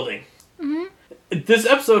building. Mm-hmm. This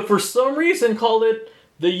episode, for some reason, called it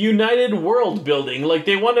the United World Building. Like,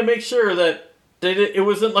 they wanted to make sure that it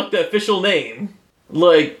wasn't, like, the official name.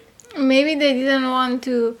 Like, maybe they didn't want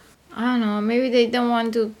to, I don't know, maybe they don't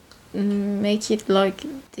want to make it, like,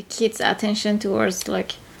 the kids' attention towards,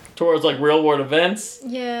 like, real world events.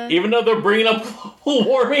 Yeah. Even though they're bringing up global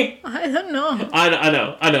warming. I don't know. I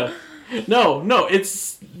know. No, it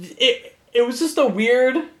was just a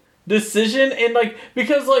weird decision, and, like,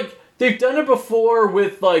 because, like, they've done it before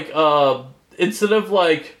with, like, instead of,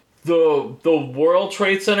 like, the World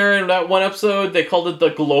Trade Center in that one episode, they called it the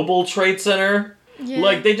Global Trade Center. Yeah.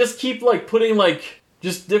 Like, they just keep, like, putting, like,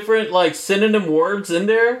 just different, like, synonym words in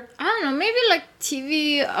there. I don't know, maybe, like,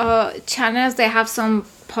 TV channels, they have some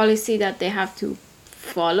policy that they have to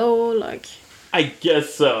follow, like... I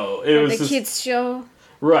guess so. It was the kids show.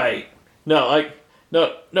 Right. No, I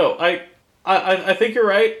think you're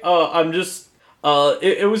right. I'm just...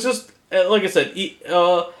 It was just, like I said,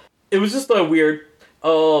 it was just weird.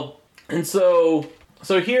 And so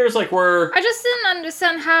here's, like, where... I just didn't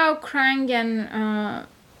understand how Krang and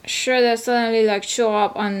Shredder suddenly, like, show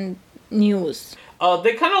up on news.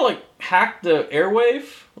 They kind of, like, hacked the airwave.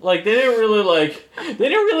 Like, they didn't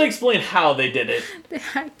really explain how they did it. They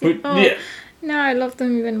hacked it. Oh, yeah. Now I love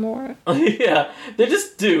them even more. Yeah, they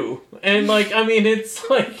just do. And, like, I mean, it's,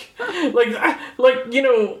 like, you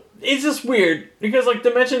know, it's just weird. Because, like,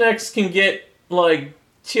 Dimension X can get, like,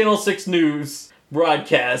 Channel 6 News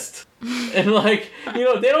broadcast. And, like, you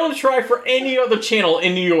know, they don't try for any other channel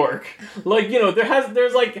in New York. Like, you know,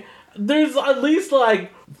 there's at least,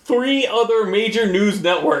 like, 3 other major news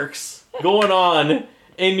networks going on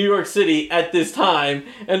in New York City at this time,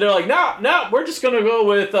 and they're like, no, we're just gonna go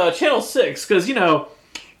with Channel 6, because, you know,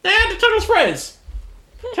 the Turtles friends.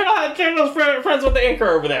 Turtles friends with the anchor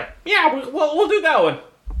over there. Yeah, we'll do that one.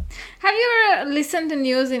 Have you ever listened to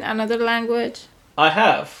news in another language? I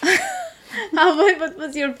have. What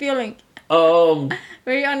was your feeling? Were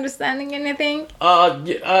you understanding anything?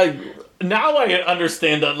 Now I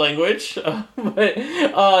understand that language. But,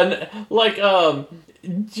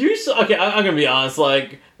 okay, I'm gonna be honest,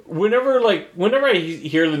 like, whenever I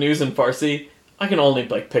hear the news in Farsi, I can only,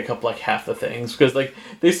 like, pick up, like, half the things, because, like,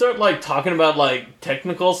 they start, like, talking about, like,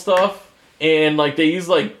 technical stuff, and, like, they use,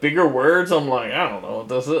 like, bigger words. I'm like, I don't know what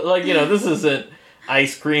this is, like, you know, this isn't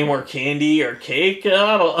ice cream or candy or cake.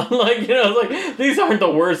 I don't, like, you know, like, these aren't the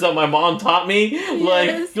words that my mom taught me.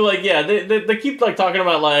 Yes. Like, yeah, they keep, like, talking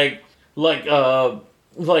about, like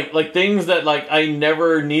things that, like, I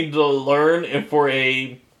never need to learn for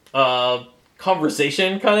a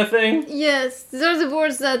conversation kind of thing. Yes, these are the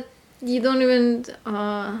words that you don't even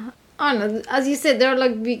I don't know. As you said, they're,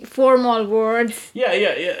 like, big formal words. Yeah.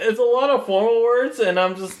 It's a lot of formal words, and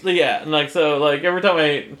I'm just, yeah, and, like, so, like, every time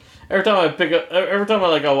I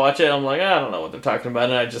like go watch it, I'm like, I don't know what they're talking about,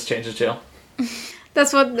 and I just change the channel.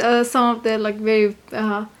 That's what some of the, like, very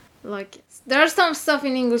like, there's some stuff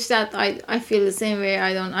in English that I feel the same way.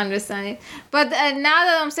 I don't understand it. But now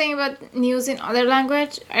that I'm saying about news in other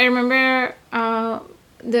language, I remember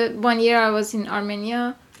the one year I was in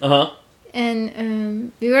Armenia. Uh-huh.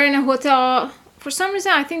 And we were in a hotel. For some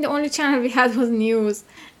reason, I think the only channel we had was news.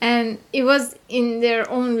 And it was in their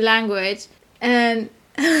own language. And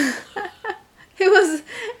it was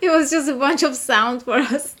just a bunch of sound for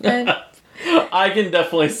us. And I can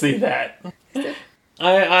definitely see that.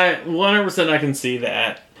 I 100% I can see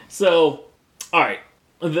that. So, alright.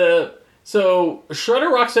 So Shredder,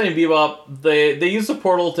 Rocksteady, and Bebop, they use the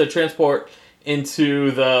portal to transport into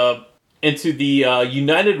the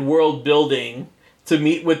United World Building to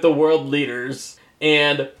meet with the world leaders,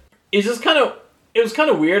 and it was kind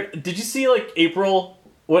of weird. Did you see like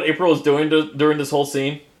what April was doing during this whole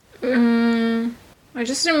scene? I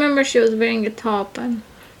just remember she was wearing a top and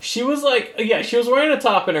she was like, yeah, she was wearing a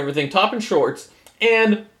top and everything, top and shorts,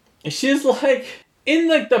 and she's like in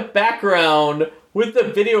like the background with the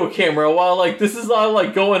video camera while like this is all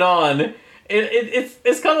like going on.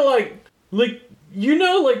 It's kind of like you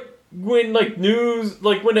know like when like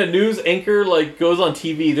when a news anchor like goes on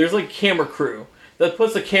TV, there's like camera crew that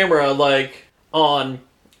puts the camera like on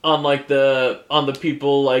the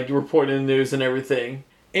people like reporting the news and everything.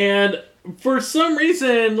 And for some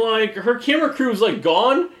reason, like her camera crew was like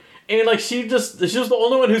gone, and like she was the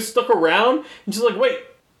only one who stuck around, and she's like, wait,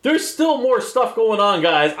 there's still more stuff going on,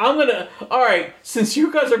 guys. Alright, since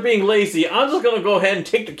you guys are being lazy, I'm just gonna go ahead and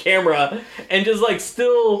take the camera and just like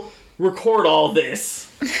still record all this.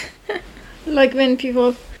 Like when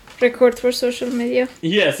people record for social media.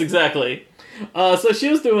 Yes, exactly. So she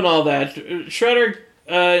was doing all that. Shredder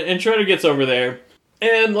gets over there.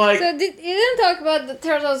 And like... So you didn't talk about the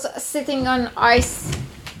turtles sitting on ice?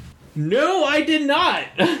 No, I did not.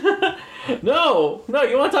 No,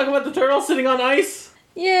 you want to talk about the turtles sitting on ice?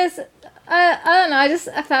 Yes. I don't know,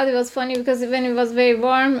 I thought it was funny because when it was very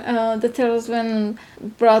warm, the turtles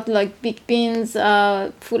brought like big bins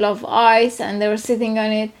full of ice and they were sitting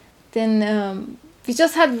on it. Then we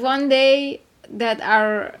just had one day that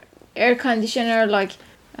our air conditioner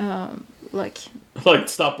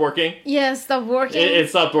stopped working? Yeah, stopped working. It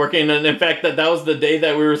stopped working, and in fact, that was the day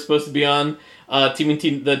that we were supposed to be on the Team and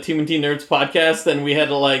T Nerds podcast, and we had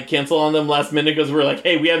to like cancel on them last minute because we were like,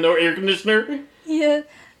 hey, we have no air conditioner. Yeah,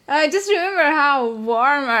 I just remember how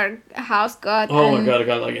warm our house got. Oh my god, it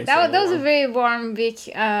got like insane. That was a very warm week,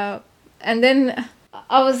 and then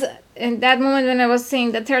I was in that moment when I was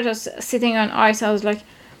seeing the turtles sitting on ice. I was like,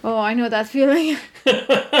 oh, I know that feeling.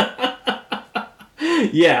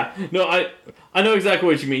 Yeah, no, I know exactly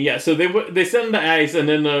what you mean. Yeah, so they send them to ice, and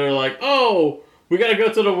then they're like, oh, we gotta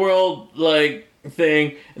go to the world like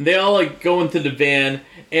thing, and they all like go into the van,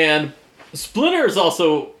 and Splinters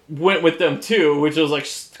also went with them too, which was like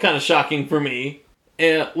kind of shocking for me.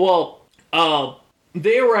 And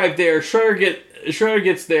they arrive there. Shredder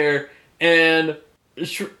gets there, and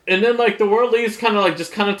then like the world leaders kind of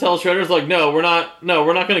tell Shredder's like, no, we're not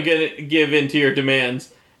gonna give in to your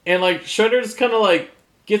demands. And, like, Shredder just kind of, like,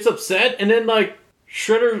 gets upset, and then, like,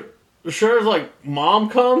 Shredder's, like, mom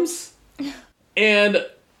comes, and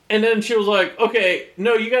then she was like, okay,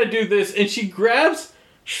 no, you gotta do this, and she grabs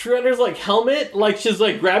Shredder's, like, helmet, like, she's,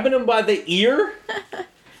 like, grabbing him by the ear,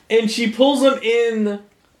 and she pulls him in,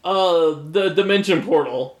 the dimension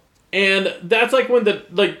portal, and that's, like, when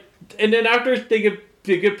and then after they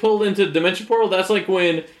get pulled into the dimension portal, that's, like,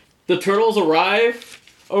 when the turtles arrive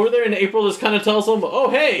over there, and April just kind of tells them, oh,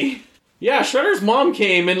 hey, yeah, Shredder's mom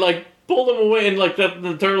came and, like, pulled him away, and, like,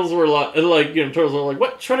 the turtles were like, turtles were like,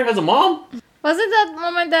 what, Shredder has a mom? Was it that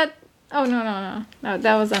moment that... Oh, no,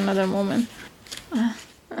 that was another moment.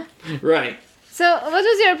 Right. So, what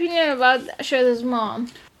was your opinion about Shredder's mom?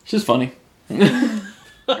 She's funny. To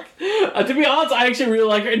be honest, I actually really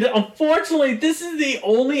like her. And unfortunately, this is the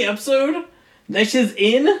only episode that she's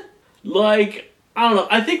in, like... I don't know.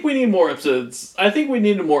 I think we need more episodes. I think we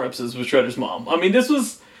needed more episodes with Shredder's mom. I mean, this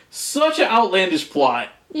was such an outlandish plot.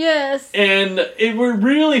 Yes. And it would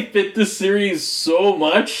really fit this series so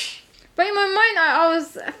much. But in my mind, I always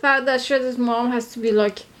thought that Shredder's mom has to be,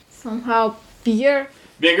 like, somehow bigger.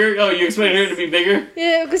 Bigger? Oh, you expected her to be bigger?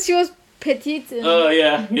 Yeah, because she was petite. Oh,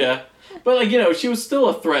 yeah. But, like, she was still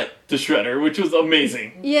a threat to Shredder, which was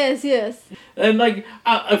amazing. Yes. And, like,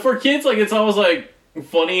 for kids, like, it's always, like,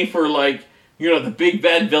 funny for, like, the big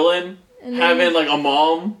bad villain having, like, a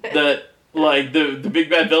mom that, like, the big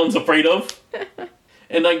bad villain's afraid of.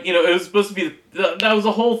 And, like, it was supposed to be... That was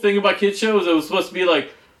the whole thing about kids shows. It was supposed to be,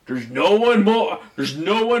 like, there's no one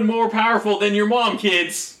more powerful than your mom,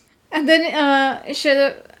 kids. And then,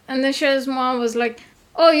 Shredder's mom was like,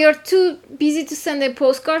 oh, you're too busy to send a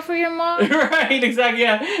postcard for your mom? Right, exactly,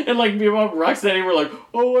 yeah. And, like, me and Mom Rocksteady were like,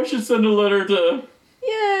 oh, I should send a letter to...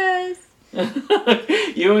 Yes.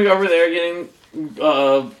 You over there getting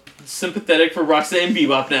sympathetic for Roxanne and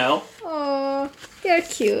Bebop now. Oh, they're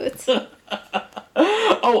cute.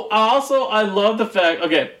 I love the fact.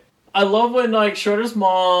 Okay, I love when like Shredder's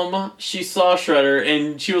mom, she saw Shredder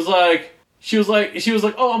and she was like,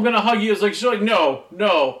 oh, I'm gonna hug you. She's like, no,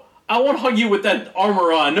 I won't hug you with that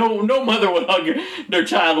armor on. No mother would hug their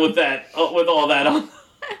child with that, with all that on.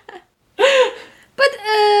 But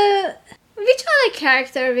which other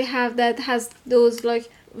character we have that has those like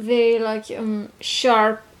very like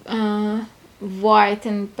sharp white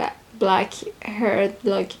and black hair.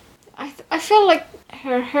 Like, I feel like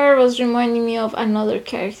her hair was reminding me of another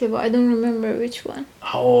character, but I don't remember which one.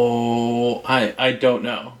 Oh, I don't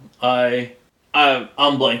know.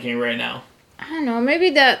 I'm blanking right now. I don't know. Maybe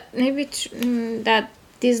that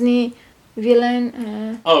Disney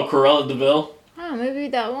villain. Cruella de Vil. Oh, maybe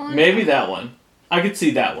that one. Maybe that one. I could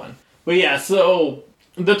see that one. But yeah, so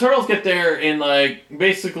the turtles get there and like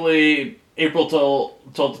basically April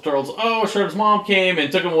told the turtles, oh, Shredder's mom came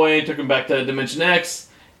and took him away and took him back to Dimension X,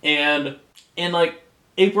 and like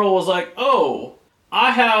April was like, oh,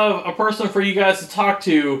 I have a person for you guys to talk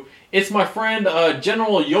to. It's my friend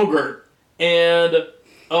General Yogurt, and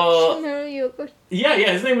General Yogurt. Yeah,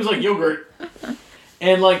 his name was like Yogurt,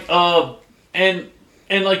 and like and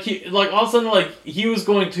like he like all of a sudden like he was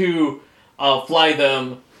going to fly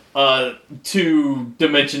them to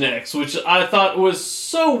Dimension X, which I thought was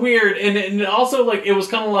so weird, and also like it was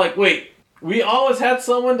kind of like, wait, we always had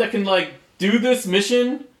someone that can like do this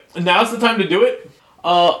mission, and now's the time to do it.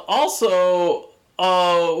 Also,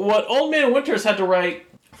 what Old Man Winters had to write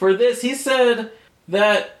for this, he said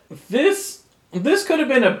that this could have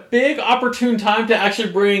been a big opportune time to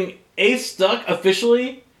actually bring Ace Duck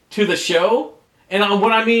officially to the show. And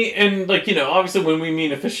what I mean, and like, you know, obviously when we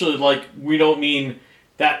mean officially, like, we don't mean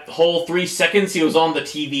that whole 3 seconds he was on the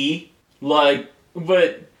TV. Like,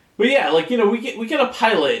 but yeah, like, you know, we get a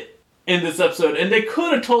pilot in this episode, and they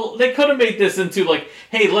could have made this into like,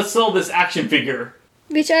 hey, let's sell this action figure.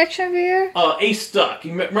 Which action figure? Ace Duck.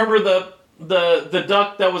 You remember the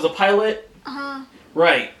duck that was a pilot? Uh-huh.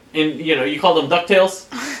 Right. And, you know, you called him DuckTales?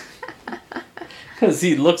 Because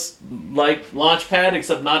he looks like Launchpad,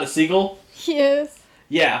 except not a seagull. Yes.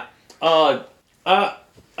 Yeah. I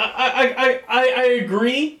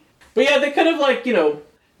agree. But yeah, they could have, like, you know,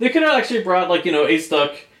 they could have actually brought, like, you know, Ace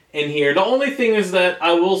Duck in here. The only thing is that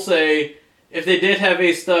I will say, if they did have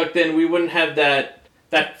Ace Duck, then we wouldn't have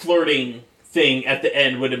that flirting thing at the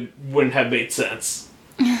end wouldn't have made sense.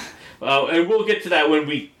 And we'll get to that when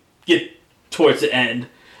we get towards the end.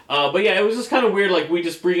 But yeah, it was just kind of weird, like, we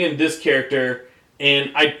just bring in this character,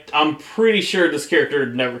 and I'm pretty sure this character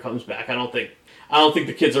never comes back. I don't think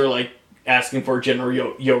the kids are, like, asking for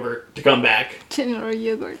General Yogurt to come back. General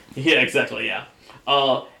Yogurt. Yeah, exactly, yeah.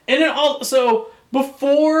 And then also,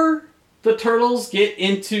 before the turtles get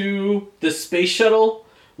into the space shuttle,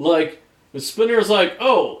 like, the Spinner's like,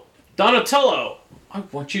 oh, Donatello, I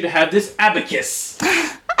want you to have this abacus.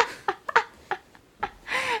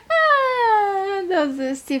 That was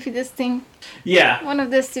the stupidest thing. Yeah. One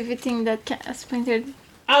of the stupid things that Splinter did.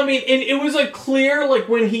 I mean, and it was like clear, like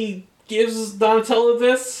when he gives Donatello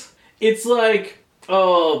this, it's like,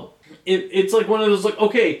 it's like one of those like,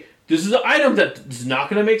 okay, this is an item that is not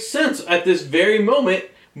going to make sense at this very moment,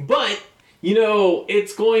 but you know,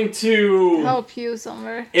 it's going to help you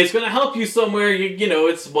somewhere. It's going to help you somewhere. You know,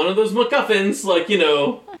 it's one of those MacGuffins, like, you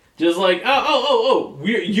know, just like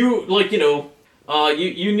you like, you know,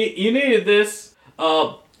 you needed this.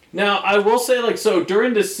 Now, I will say, like, so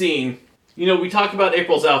during this scene, you know, we talked about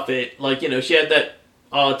April's outfit. Like, you know, she had that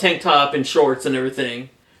tank top and shorts and everything.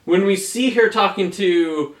 When we see her talking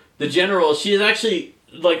to the general, she is actually,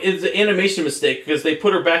 like, it's an animation mistake because they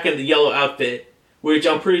put her back in the yellow outfit, which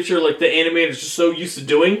I'm pretty sure, like, the animator's just so used to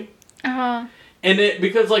doing. Uh-huh. And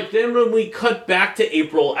because, like, then when we cut back to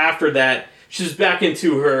April after that, she's back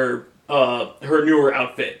into her newer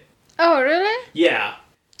outfit. Oh, really? Yeah.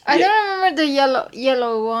 I don't remember the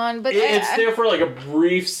yellow one, but it's there for like a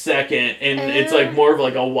brief second, and it's like more of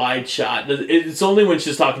like a wide shot. It's only when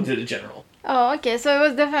she's talking to the general. Oh, okay. So it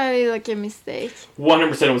was definitely like a mistake.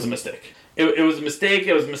 100% it was a mistake. It was a mistake.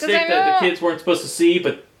 It was a mistake that the kids weren't supposed to see,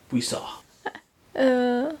 but we saw.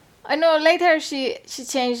 I know later she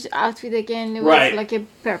changed outfit again. It was like a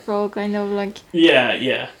purple kind of like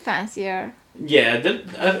fancier. Yeah,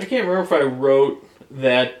 I can't remember if I wrote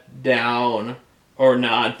that down or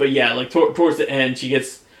not, but yeah, like towards the end, she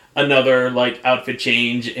gets another like outfit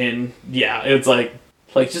change, and yeah, it's like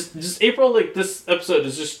just April. Like this episode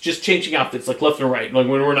is just changing outfits like left and right, like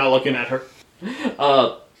when we're not looking at her.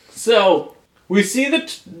 So we see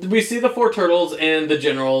the 4 turtles and the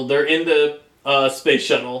general. They're in the space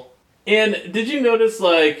shuttle, and did you notice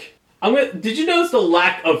did you notice the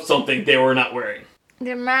lack of something they were not wearing?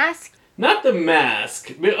 Their mask. Not the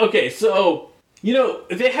mask. Okay, so. You know,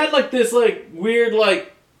 they had, like, this, like, weird,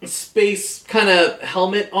 like, space kind of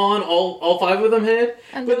helmet on, all 5 of them had.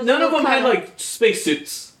 But none of them had, like, space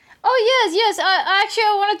suits. Oh, yes.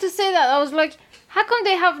 I wanted to say that. I was like, how come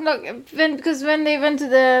they have, like, because when they went to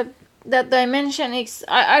that Dimension X,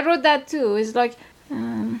 I wrote that too. It's like,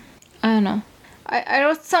 I don't know. I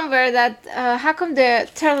wrote somewhere that how come the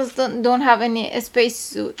turtles don't have any space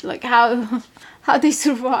suit? Like how they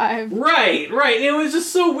survive? Right. It was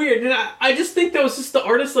just so weird, and I just think that was just the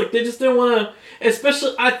artists, like they just didn't want to.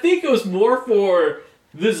 Especially, I think it was more for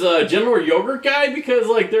this General Yogurt guy, because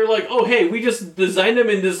like they're like, oh hey, we just designed him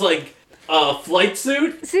in this like flight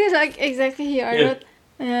suit. See, like exactly here. I wrote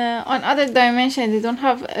on other dimension they don't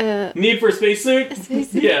have need for a spacesuit.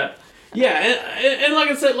 Yeah, and like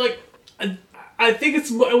I said, like I think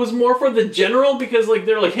it was more for the general, because like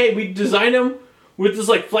they're like, hey, we designed him with this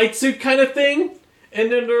like flight suit kind of thing,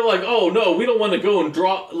 and then they're like, oh no, we don't want to go and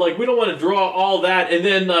draw, like we don't want to draw all that, and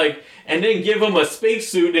then give him a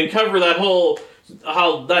spacesuit and cover that whole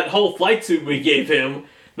flight suit we gave him.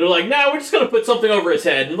 They're like, nah, we're just gonna put something over his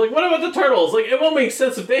head. And like, what about the turtles? Like, it won't make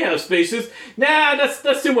sense if they have spacesuits. Nah,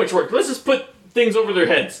 that's too much work. Let's just put things over their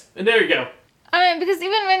heads. And there you go. I mean, because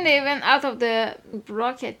even when they went out of the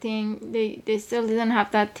rocket thing, they still didn't have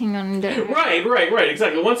that thing on their head. Right,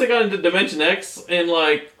 exactly. Once they got into Dimension X, and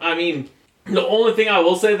like, I mean, the only thing I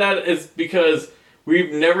will say that is because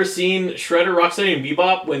we've never seen Shredder, Rocksteady, and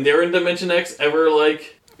Bebop when they're in Dimension X ever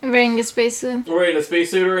like wearing a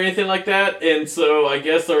spacesuit or anything like that, and so I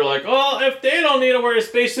guess they're like, oh, if they don't need to wear a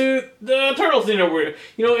spacesuit, the turtles need to wear.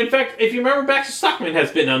 You know, in fact, if you remember, Baxter Stockman has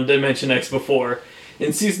been on Dimension X before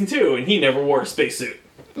in season 2, and he never wore a spacesuit.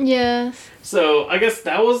 Yes. So I guess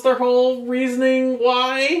that was their whole reasoning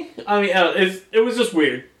why. I mean, it was just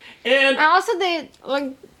weird, and also they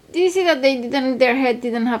like. Do you see that their head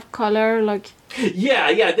didn't have color, like?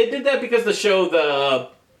 Yeah, they did that because the show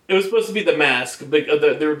it was supposed to be the mask,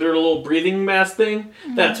 their little breathing mask thing.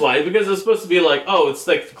 Mm-hmm. That's why, because it's supposed to be like, oh, it's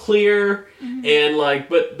like clear, mm-hmm. and like,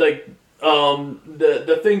 but like,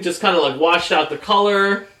 the thing just kind of like washed out the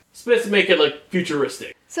color, supposed to make it like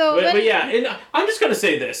futuristic. So, but yeah, and I'm just gonna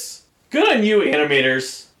say this: good on you,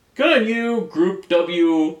 animators. Good on you, Group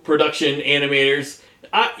W production animators.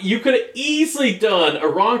 You could have easily done a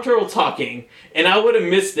wrong turtle talking, and I would have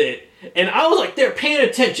missed it. And I was like, they're paying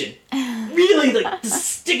attention. Really, like,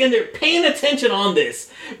 just sticking there, paying attention on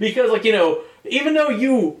this. Because, like, you know, even though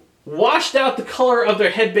you washed out the color of their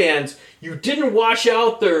headbands, you didn't wash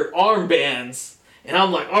out their armbands. And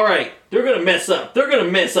I'm like, alright, they're going to mess up.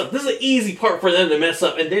 This is an easy part for them to mess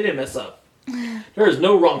up, and they didn't mess up. There is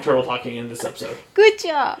no wrong turtle talking in this episode. Good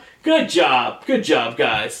job. Good job,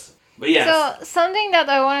 guys. But yes. So, something that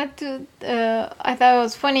I wanted to, I thought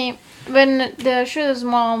was funny, when the Shredder's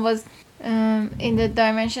mom was in the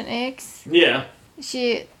Dimension X. Yeah.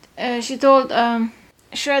 She told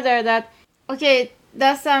Shredder that, okay,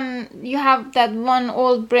 that's you have that one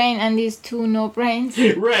old brain and these two no brains.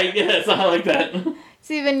 Right, yes, I like that.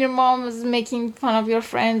 See, when your mom was making fun of your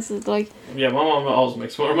friends, it's like... Yeah, my mom always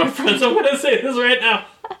makes fun of my friends. I'm going to say this right now.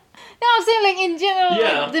 No, I'm saying, like, in general,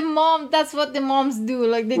 like, the mom, that's what the moms do.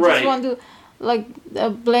 Like, they just want to, like,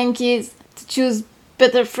 blame kids to choose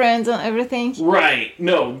better friends and everything. Right.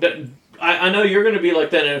 No, I know you're going to be like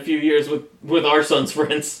that in a few years with our son's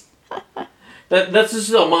friends. That's just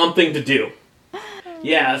a mom thing to do.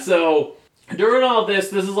 Yeah, so, during all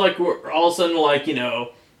this is like, we're all of a sudden, like, you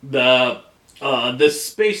know, the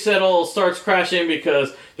space shuttle starts crashing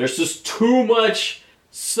because there's just too much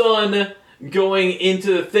sun going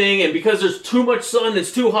into the thing, and because there's too much sun,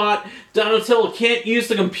 it's too hot, Donatello can't use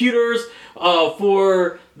the computers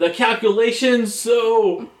for the calculations,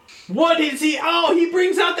 so what is he? Oh, he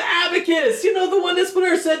brings out the abacus! You know, the one that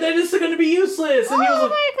Splinter said that is going to be useless! And oh he was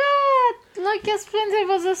my god! Like, Splinter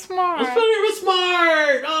was a smart! Splinter was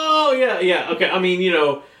smart! Oh, yeah, okay, I mean, you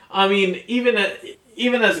know,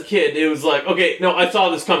 even as a kid, it was like, okay, no, I saw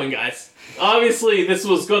this coming, guys. Obviously, this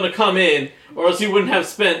was going to come in, or else you wouldn't have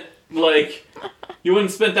spent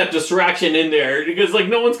that distraction in there, because, like,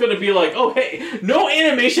 no one's going to be like, oh, hey, no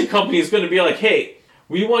animation company is going to be like, hey,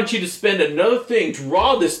 we want you to spend another thing,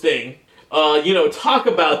 draw this thing, you know, talk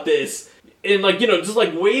about this, and, like, you know, just,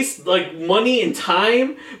 like, waste, like, money and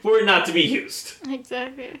time for it not to be used.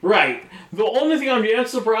 Exactly. Right. The only thing I'm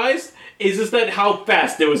surprised is just that how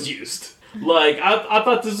fast it was used. Like, I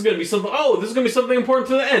thought this was going to be something important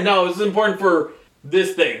to the end. No, it's important for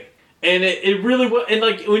this thing. And it really was, and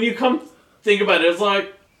like, when you come think about it, it's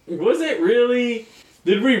like, was it really,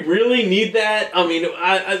 did we really need that? I mean,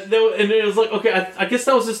 and it was like, okay, I guess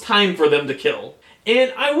that was just time for them to kill.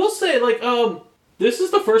 And I will say, like, this is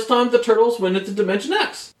the first time the Turtles went into Dimension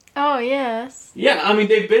X. Oh, yes. Yeah, I mean,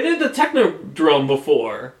 they've been in the Technodrome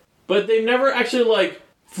before, but they never actually, like,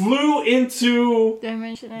 flew into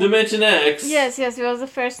Dimension X. Yes, it was the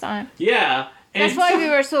first time. Yeah. That's why we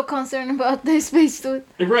were so concerned about the spacesuit.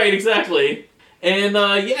 Right, exactly. And,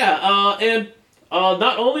 and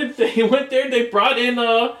not only did they went there, they brought in,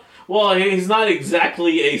 well, he's not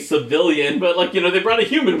exactly a civilian, but like, they brought a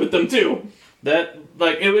human with them too. That,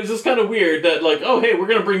 like, it was just kind of weird that, like, oh, hey, we're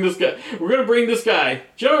gonna bring this guy.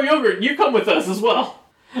 General Yogurt, you come with us as well.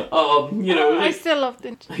 I still loved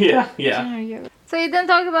it. Yeah. So you didn't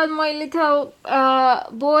talk about My Little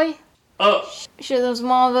Boy? Oh. Shredder's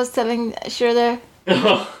mom was telling Shredder.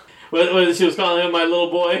 What she was calling him, my little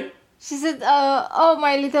boy? She said, oh,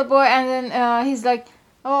 my little boy, and then he's like,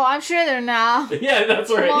 oh, I'm Shredder now. Yeah,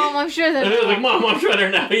 that's right. Mom, I'm Shredder now. And he was like, Mom, I'm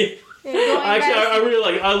Shredder now. Actually, I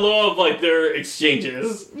really I love, like, their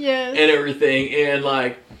exchanges. Yes. And everything, and,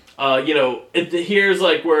 like, here's,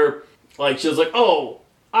 like, where, like, she was like, oh,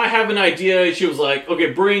 I have an idea. She was like,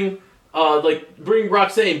 okay, bring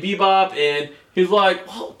Roxanne and Bebop, and he's like,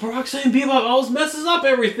 oh, Roxanne and Bebop always messes up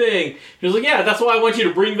everything. He was like, yeah, that's why I want you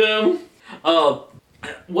to bring them.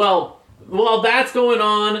 Well, while that's going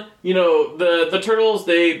on, the Turtles,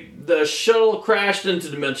 the shuttle crashed into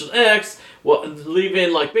Dimension X,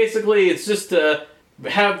 leaving, like, basically it's just to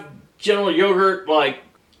have General Yogurt, like,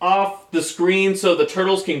 off the screen so the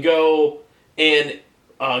Turtles can go and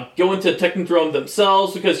go into Technodrome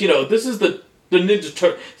themselves, because, this is the this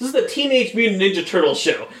is the Teenage Mutant Ninja Turtles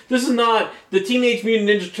show. This is not the Teenage Mutant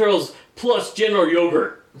Ninja Turtles plus General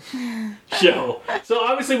Yogurt show. So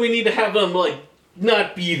obviously we need to have them, like,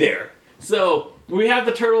 not be there. So we have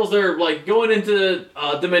the Turtles, they're, like, going into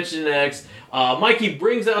Dimension X. Mikey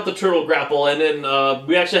brings out the Turtle Grapple, and then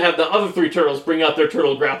we actually have the other 3 Turtles bring out their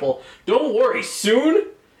Turtle Grapple. Don't worry, soon,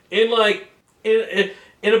 in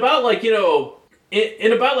about, like,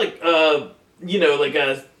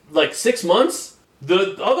 like 6 months,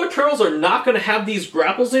 the other Turtles are not going to have these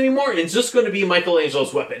grapples anymore. It's just going to be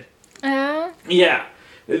Michelangelo's weapon. Yeah.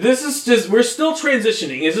 This is just, we're still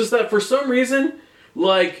transitioning. It's just that for some reason,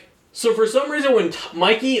 when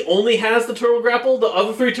Mikey only has the Turtle Grapple, the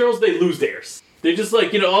other 3 Turtles, they lose theirs. They just,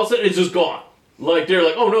 like, all of a sudden it's just gone. Like, they're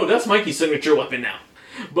like, oh no, that's Mikey's signature weapon now.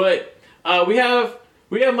 But we have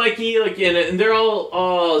Mikey, like, in it, and they're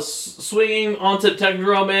all swinging onto the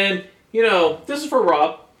Technodrome, and, this is for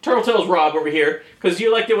Rob. Turtle Tails Rob over here, because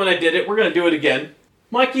you liked it when I did it. We're going to do it again.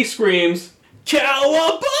 Mikey screams,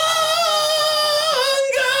 Cowabunga!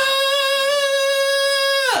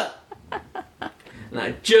 And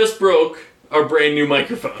I just broke our brand new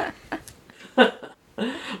microphone. But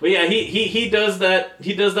yeah, he does that.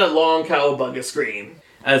 He does that long cowabunga scream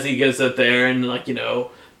as he gets up there, and, like,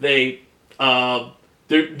 they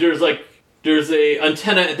there's a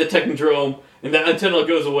antenna at the Technodrome. And that antenna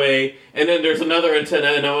goes away, and then there's another antenna,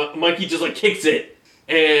 and Mikey just, like, kicks it.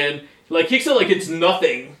 And, like, kicks it like it's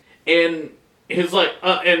nothing. And he's like,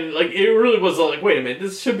 it really was like, wait a minute,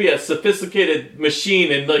 this should be a sophisticated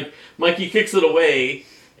machine, and, like, Mikey kicks it away.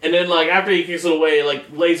 And then, like, after he kicks it away,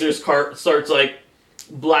 like, Laser's cart starts, like,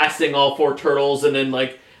 blasting all 4 turtles, and then,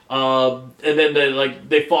 like, and then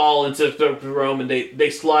they fall into the Technodrome, and they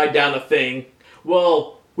slide down a thing.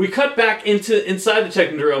 Well, we cut back inside the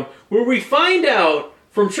Technodrome, where we find out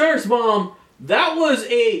from Shredder's mom that was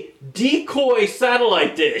a decoy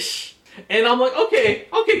satellite dish. And I'm like, okay,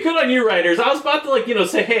 good on you, writers. I was about to, like,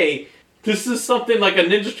 say, hey, this is something like a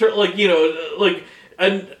Ninja Turtle, like, like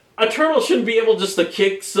a turtle shouldn't be able just to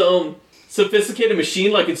kick some sophisticated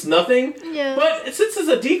machine like it's nothing. Yeah. But since it's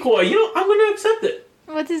a decoy, I'm going to accept it.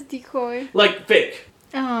 What is decoy? Like fake.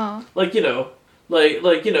 Oh. Like,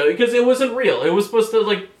 because it wasn't real. It was supposed to,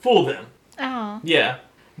 like, fool them. Oh. Yeah.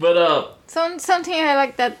 But, something I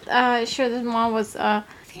like that, Shredder's mom was, I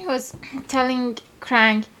think was telling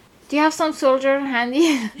Krang, do you have some soldier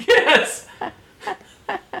handy? Yes!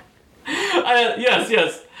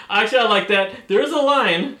 Yes. Actually, I like that. There is a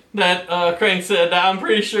line that, Krang said that I'm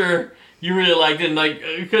pretty sure you really liked it, like,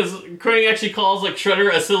 because Krang actually calls, like,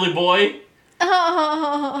 Shredder a silly boy.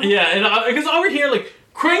 Oh. Yeah, and because over here, like,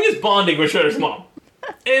 Krang is bonding with Shredder's mom.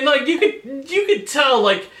 And, like, you could tell,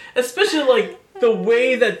 like, especially, like, the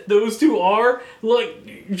way that those two are, like,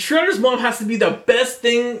 Shredder's mom has to be the best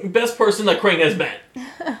person that Krang has met.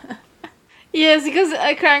 Yes, because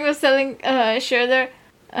Krang was telling Shredder,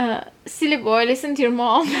 silly boy, listen to your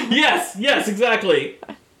mom. Yes, exactly.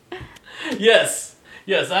 Yes.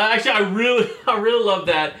 I really love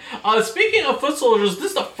that. Speaking of foot soldiers,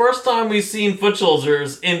 this is the first time we've seen foot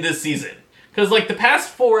soldiers in this season. Because, like, the past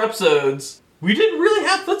 4 episodes, we didn't really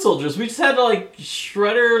have foot soldiers. We just had, like,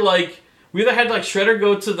 Shredder, like, we either had, like, Shredder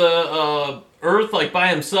go to the Earth, like, by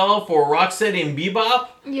himself, or Rocksteady and Bebop.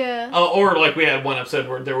 Yeah. Or, like, we had one episode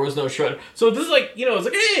where there was no Shredder. So this is, like, it's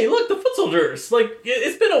like, hey, look, the foot soldiers. Like,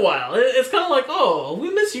 it's been a while. It's kind of like, oh, we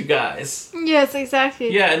miss you guys. Yes,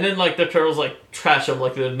 exactly. Yeah, and then, like, the Turtles, like, trash them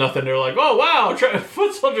like they're nothing. They're like, oh, wow,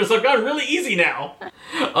 foot soldiers have gotten really easy now.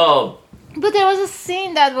 But there was a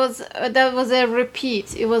scene that was a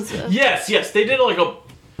repeat. It was yes, they did like a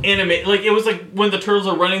animate, like it was like when the turtles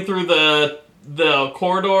are running through the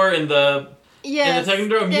corridor in the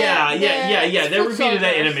Technodrome. Yeah. They repeated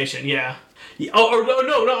that animation. Yeah.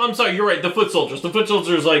 Oh no! I'm sorry. You're right. The foot soldiers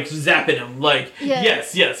like zapping him. Like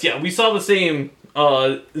yes. We saw the same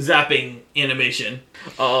zapping animation.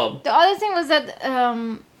 The other thing was that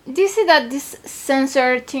do you see that this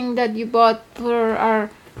sensor thing that you bought for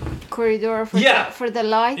our corridor for the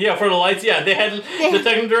light? Yeah, for the lights. Yeah, the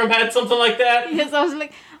Technodrome had something like that. Yes, I was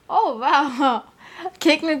like, oh wow,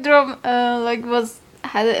 Technodrome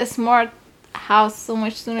had a smart house so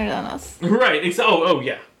much sooner than us. Right. Oh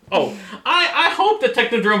yeah. Oh, I hope the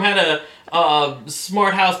Technodrome had a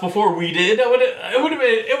smart house before we did. It would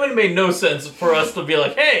have made no sense for us to be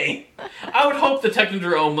like, hey, I would hope the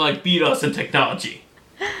Technodrome like beat us in technology.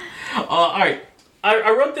 All right,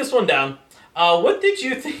 I wrote this one down. What did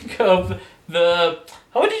you think of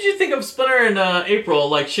Splinter and April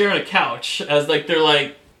like sharing a couch as like they're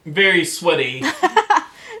like very sweaty?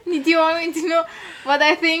 Do you want me to know what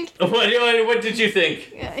I think? What did you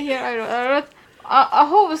think? Here I wrote. I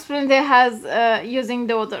hope Splinter has using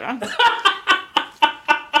deodorant.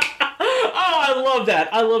 Oh, I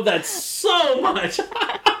love that so much.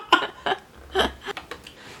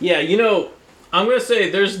 Yeah, I'm gonna say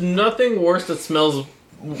there's nothing worse than smelling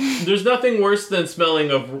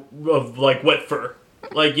of like wet fur,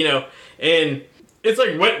 like and it's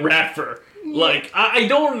like wet rat fur. Like I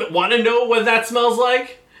don't want to know what that smells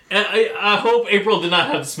like, and I hope April did not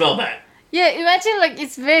have to smell that. Yeah, imagine like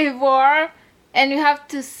it's very warm. And you have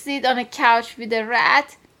to sit on a couch with a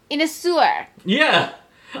rat in a sewer. Yeah.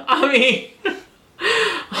 I mean,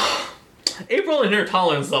 April and her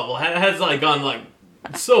tolerance level has like gone like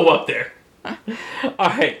so up there. All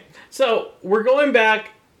right. So we're going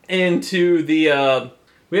back into the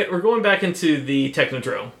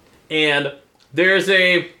Technodrome, and there's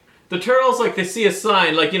the turtles like they see a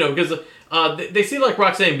sign like because they see like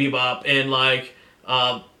Roxanne and Bebop and like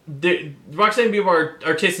Roxanne and Bebop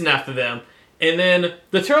are chasing after them. And then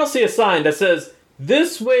the turtles see a sign that says,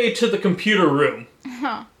 "This way to the computer room."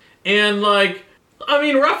 Huh. And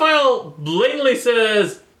Raphael blatantly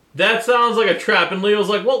says, "That sounds like a trap." And Leo's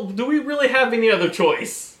like, "Well, do we really have any other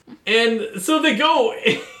choice?" And so they go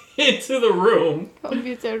into the room.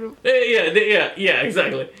 Computer room. Yeah,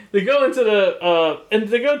 exactly. They go into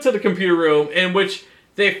the computer room, in which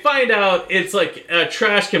they find out it's like a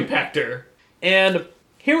trash compactor. And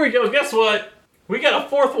here we go. Guess what? We got a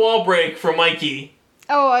fourth wall break from Mikey.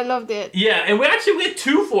 Oh, I loved it. Yeah, and we had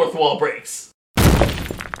 2 fourth wall breaks.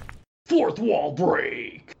 Fourth wall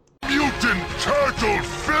break. Mutant turtle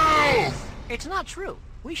filth! It's not true.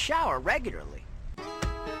 We shower regularly.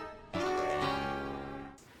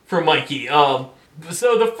 For Mikey. So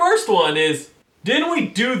the first one is, didn't we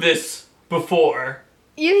do this before?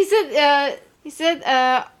 Yeah, he said,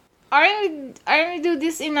 aren't we do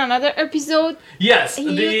this in another episode? Yes,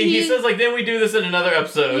 he says like, didn't we do this in another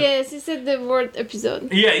episode? Yes, he said the word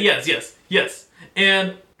episode. Yeah, yes.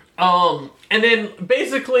 And then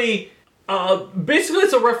basically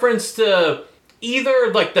it's a reference to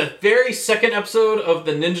either like the very second episode of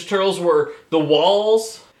the Ninja Turtles where the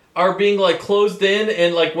walls are being like closed in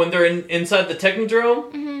and like when they're inside the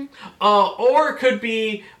Technodrome, or it could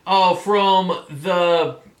be from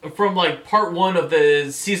like part 1 of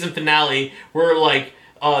the season finale where like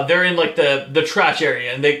they're in like the trash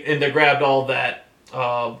area and they grabbed all that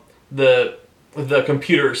the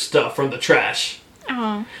computer stuff from the trash.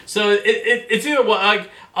 So it's either like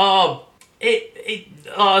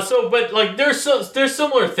but like there's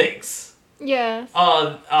similar things. Yes.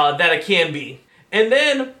 That it can be. And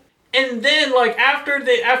then like after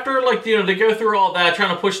they go through all that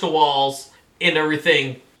trying to push the walls and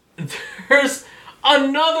everything, there's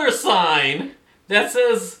another sign that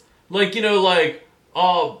says like this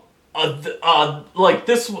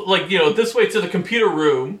way to the computer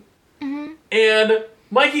room. Mm-hmm. And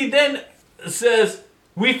Mikey then says,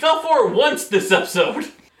 "We fell for it once this episode,"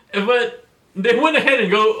 but they went ahead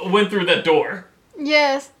and went through that door.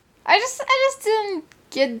 Yes, I just didn't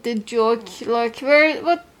get the joke. Like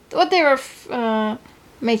what they were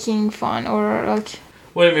making fun or like.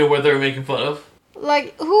 What do you mean? What they were making fun of?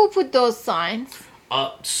 Like who put those signs?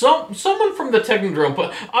 Someone from the Technodrome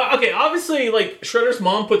put. Okay, obviously, like Shredder's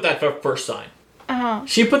mom put that first sign.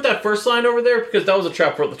 She put that first sign over there because that was a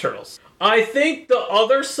trap for the turtles. I think the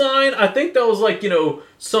other sign, that was like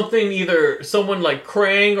something either someone like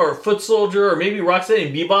Krang or Foot Soldier or maybe Roxanne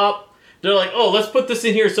and Bebop. They're like, oh, let's put this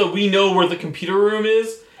in here so we know where the computer room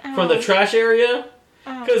is from the trash area.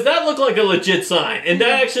 Because that looked like a legit sign, and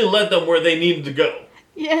that actually led them where they needed to go.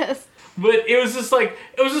 Yes. But it was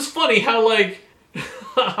just funny how they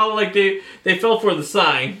fell for the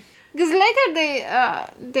sign. Because later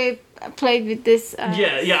they played with this.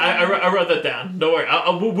 I wrote that down. Don't worry,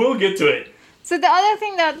 we'll get to it. So the other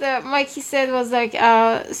thing that Mikey said was like,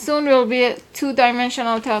 soon will be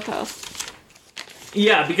 2-dimensional turtles.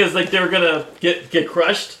 Yeah, because like they were gonna get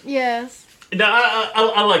crushed. Yes. No,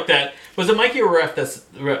 I like that. Was it Mikey or Ref that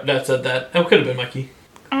said that? It could have been Mikey.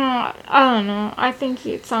 I don't know. I think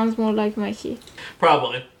it sounds more like Mikey.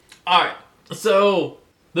 Probably. All right. So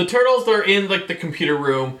the turtles are in like the computer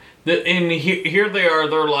room. And here they are.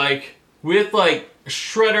 They're like with like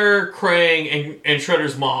Shredder, Krang, and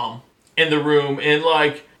Shredder's mom in the room, and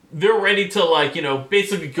like they're ready to like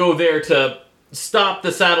basically go there to stop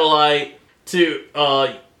the satellite to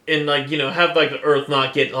and like have like the Earth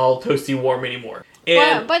not get all toasty warm anymore.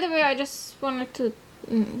 And by the way, I just wanted to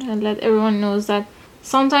let everyone knows that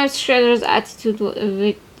sometimes Shredder's attitude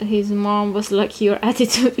with his mom was like your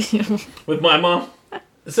attitude with my mom.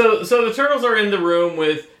 So the turtles are in the room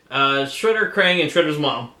with Shredder, Krang, and Shredder's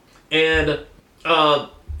mom, and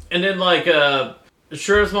then like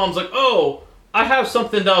Shredder's mom's like, "Oh, I have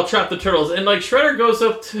something that'll trap the turtles," and like Shredder goes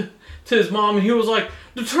up to his mom, and he was like,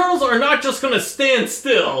 "The turtles are not just gonna stand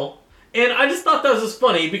still," and I just thought that was just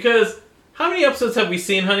funny because how many episodes have we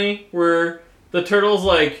seen, honey, where the turtles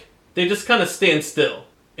like they just kind of stand still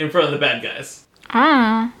in front of the bad guys?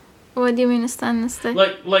 What do you mean stand still?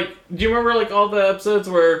 Like, do you remember like all the episodes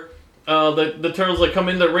where the turtles like come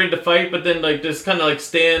in, they're ready to fight, but then like just kind of like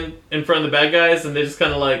stand in front of the bad guys, and they just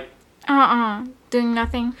kind of like doing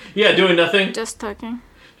nothing. Yeah, doing nothing. Just talking.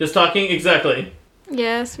 Just talking, exactly.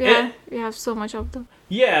 Yes, we have so much of them.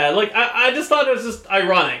 Yeah, like I just thought it was just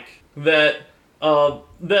ironic that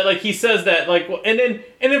like he says that like, and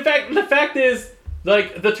in fact the fact is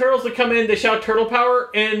like the turtles that come in, they shout turtle power,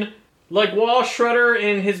 and like while Shredder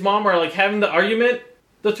and his mom are like having the argument,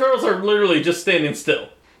 the turtles are literally just standing still.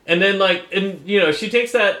 And then like, and she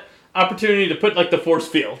takes that opportunity to put like the force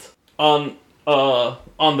field on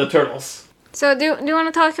the turtles. So do you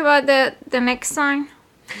want to talk about the next sign?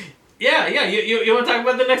 Yeah. You want to talk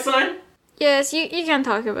about the next sign? Yes, you can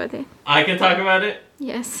talk about it. I can talk about it?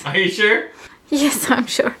 Yes. Are you sure? Yes, I'm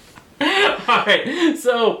sure. Alright,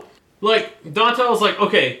 so, like, Donatello's like,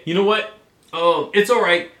 okay, you know what? It's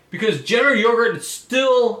alright, because General Yogurt is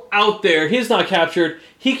still out there. He's not captured.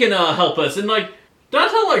 He can help us. And, like,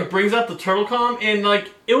 Donatello, like, brings out the Turtle Comm, and, like,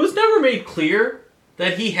 it was never made clear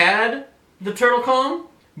that he had the Turtle Comm,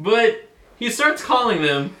 but he starts calling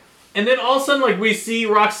them. And then all of a sudden, like, we see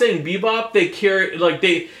Roxanne and Bebop,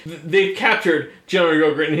 they've captured General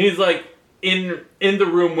Yogurt, and he's, like, in the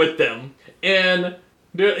room with them. And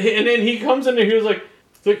then he comes in and he was like,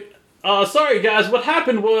 sorry guys, what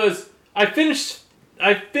happened was, I finished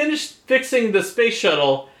fixing the space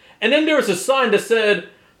shuttle, and then there was a sign that said,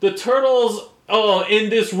 the turtles, in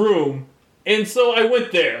this room. And so I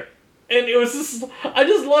went there. And it was just, I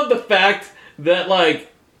just love the fact that,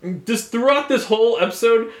 like, just throughout this whole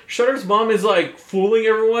episode, Shredder's mom is, like, fooling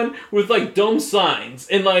everyone with, like, dumb signs.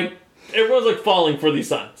 And, like, everyone's, like, falling for these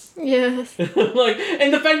signs. Yes. Like,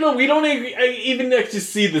 and the fact that we don't even actually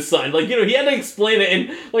see the sign. Like, he had to explain it.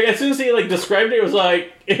 And, like, as soon as he, like, described it, it was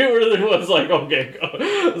like, it really was like, okay.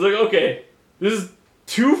 I was like, okay, this is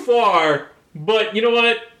too far. But, you know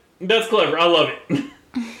what? That's clever. I love it.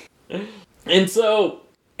 And so,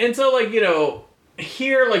 like,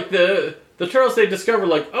 here, like, the turtles, they discover,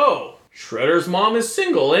 like, oh, Shredder's mom is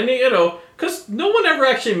single, and, because no one ever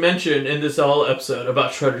actually mentioned in this whole episode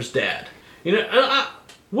about Shredder's dad.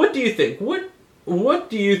 What do you think? What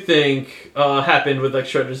do you think happened with, like,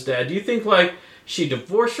 Shredder's dad? Do you think, like, she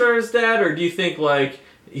divorced Shredder's dad, or do you think, like,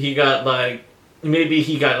 he got, like, maybe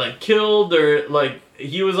he got, like, killed, or, like,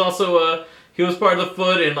 he was also he was part of the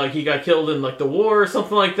Foot, and, like, he got killed in, like, the war, or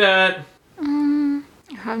something like that? I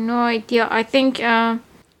have no idea. I think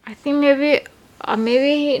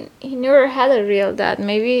maybe he never had a real dad.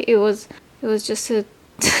 Maybe it was just a.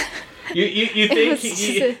 You think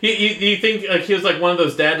you think like he was like one of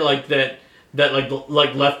those dad like that like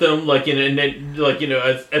left them like and then like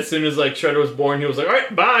as soon as like Shredder was born, he was like, all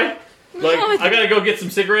right, bye. Like, no, I gotta go get some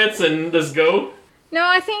cigarettes and let's go. No,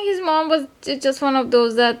 I think his mom was just one of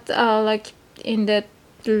those that like in the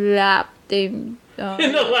lab they in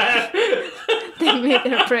the lab they made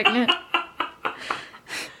her pregnant.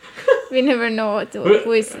 We never know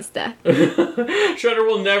who is his dad.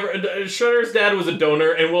 Shredder's dad was a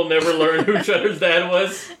donor, and we'll never learn who Shredder's dad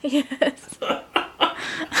was. Yes.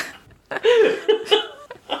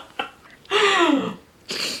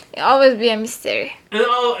 It'll always be a mystery.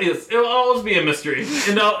 It'll always be a mystery.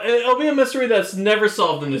 And it'll be a mystery that's never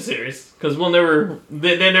solved in the series. Because they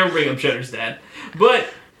never bring up Shredder's dad. But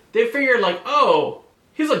they figured like, oh,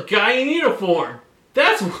 he's a guy in uniform.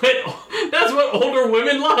 That's what older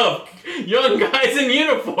women love. Young guys in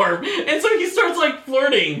uniform. And so he starts like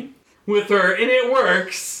flirting with her, and it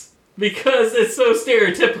works. Because it's so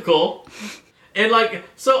stereotypical. And, like,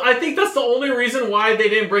 so I think that's the only reason why they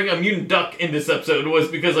didn't bring a mutant duck in this episode was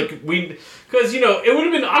because, like, because, you know, it would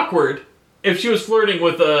have been awkward if she was flirting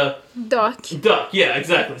with a... Duck. Duck, yeah,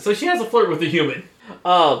 exactly. So she has a flirt with a human.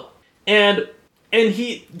 And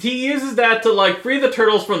he uses that to, like, free the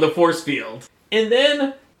turtles from the force field. And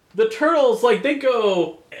then the turtles, like, they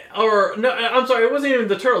go... Or, no, I'm sorry, it wasn't even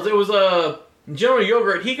the turtles. It was, General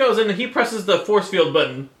Yogurt. He goes in and he presses the force field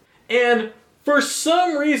button. And for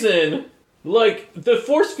some reason... Like, the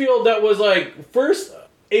force field that was, like, first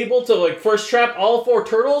able to, like, first trap all 4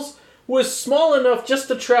 turtles was small enough just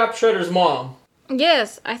to trap Shredder's mom.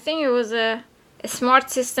 Yes, I think it was a smart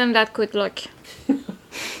system that could, like...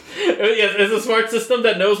 Yes, it's a smart system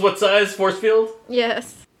that knows what size force field?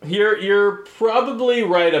 Yes. You're probably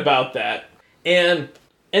right about that. And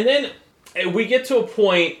then we get to a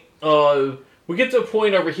point, over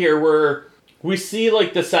here where we see,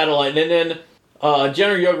 like, the satellite, and then...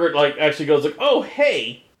 General Yogurt, like, actually goes, like, oh,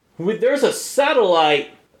 hey, there's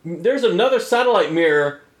another satellite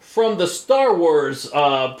mirror from the Star Wars,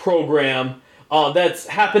 program, that's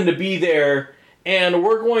happened to be there, and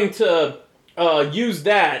we're going to, use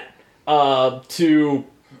that, to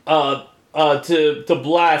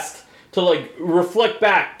blast, to, like, reflect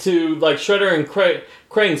back to, like, Shredder and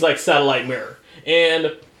Krang's, like, satellite mirror.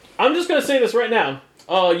 And I'm just gonna say this right now,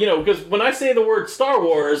 you know, because when I say the word Star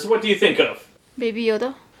Wars, what do you think of? Baby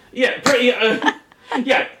Yoda? Yeah,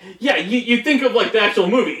 you think of, like, the actual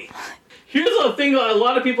movie. Here's the thing that a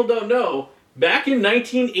lot of people don't know. Back in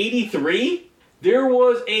 1983, there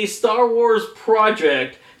was a Star Wars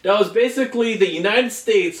project that was basically the United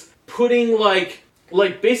States putting,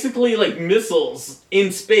 basically, missiles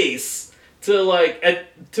in space to,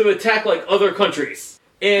 to attack, other countries.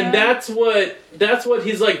 And that's what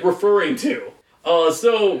he's, referring to.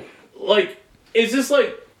 So, it's just,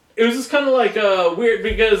 it was just kind of weird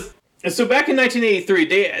because so back in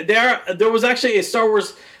 1983 there was actually a Star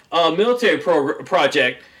Wars military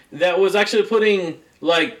project that was actually putting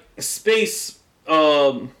space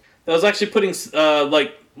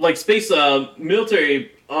space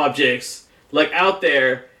military objects out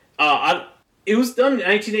there. It was done in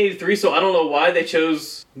 1983, so I don't know why they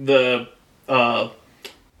chose the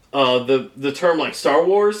term Star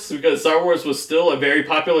Wars, because Star Wars was still a very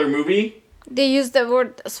popular movie. They used the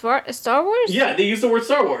word Star Wars? Yeah, they used the word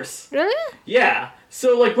Star Wars. Really? Yeah.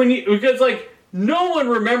 So, because, no one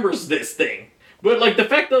remembers this thing. But, the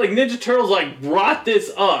fact that, Ninja Turtles, brought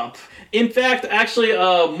this up. In fact, actually,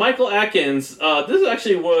 Michael Atkins, this is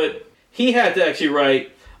actually what he had to actually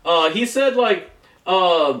write. He said,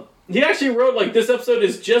 he actually wrote, this episode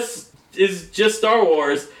is just Star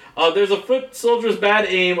Wars. There's a foot soldier's bad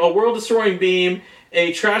aim, a world-destroying beam,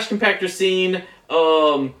 a trash compactor scene,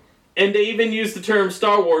 and they even used the term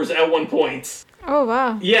Star Wars at one point. Oh,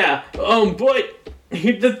 wow. Yeah. But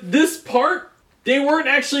this part, they were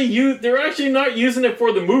actually not using it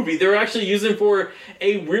for the movie. They were actually using it for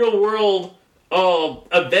a real-world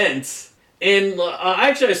event. And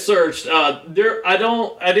I searched. I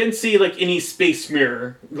didn't see any space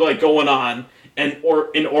mirror going on in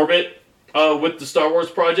orbit with the Star Wars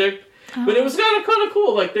project. Oh. But it was kind of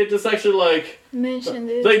cool. They just actually mentioned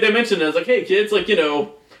it. They mentioned it. It's hey kids,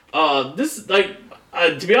 this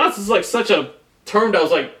to be honest, this is such a term that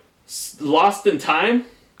was lost in time.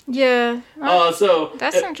 Yeah. So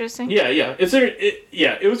that's interesting. Yeah.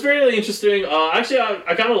 It was really interesting. Actually,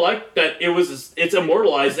 I kind of like that it's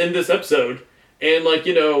immortalized in this episode, and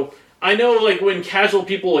I know when casual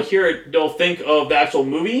people hear it, they'll think of the actual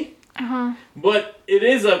movie. But it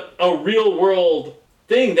is a real world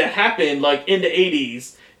thing that happened in the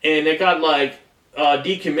 80s, and it got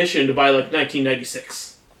decommissioned by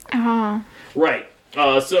 1996. Right.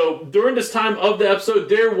 So during this time of the episode,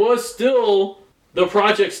 there was still the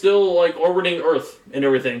project orbiting Earth and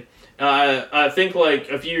everything. I think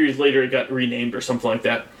a few years later it got renamed or something like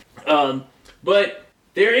that. But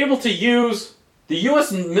they're able to use the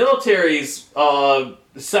U.S. military's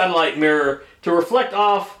satellite mirror to reflect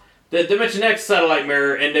off the Dimension X satellite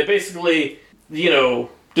mirror, and they basically,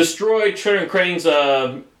 destroyed Shredder and Krang's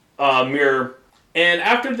mirror. And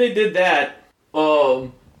after they did that,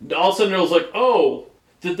 all of a sudden it was oh,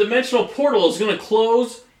 the dimensional portal is going to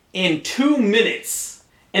close in 2 minutes.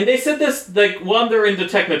 And they said this while they're in the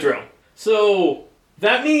Technodrome. So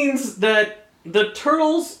that means that the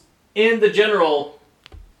Turtles and the General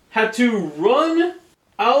had to run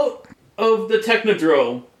out of the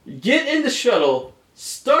Technodrome, get in the shuttle,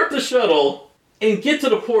 start the shuttle, and get to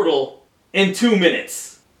the portal in 2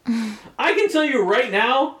 minutes. I can tell you right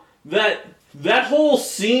now that whole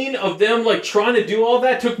scene of them like trying to do all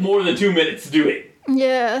that took more than 2 minutes to do it.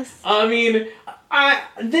 Yes. I mean,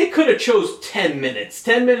 they could have chose 10 minutes.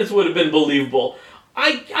 10 minutes would have been believable.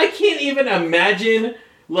 I can't even imagine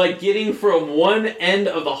like getting from one end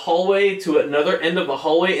of the hallway to another end of the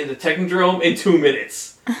hallway in the Technodrome in 2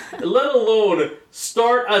 minutes. Let alone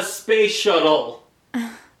start a space shuttle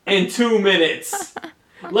in 2 minutes.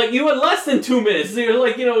 Like, you had less than 2 minutes. So you're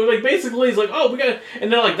like, like, basically, he's like, oh, we gotta...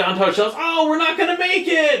 And then, like, Dontel shouts, oh, we're not gonna make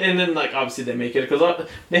it! And then, like, obviously they make it, because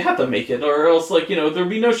they have to make it, or else, like, there'd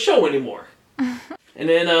be no show anymore. And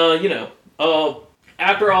then,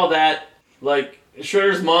 after all that, like,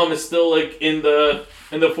 Shredder's mom is still, like, in the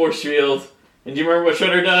force field. And do you remember what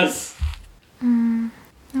Shredder does? No,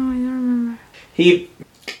 I don't remember. He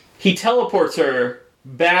teleports her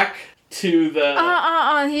back to the...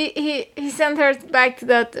 He sent her back to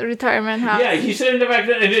that retirement house. Yeah, he sent her back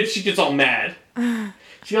there, and then she gets all mad.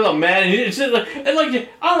 She got all mad, and I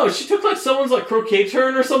don't know, she took, like, someone's, like, croquet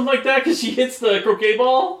turn or something like that, because she hits the croquet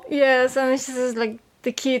ball. Yes, and she says, like,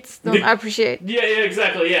 the kids don't appreciate. Yeah,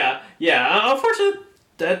 exactly, yeah. Yeah, unfortunately,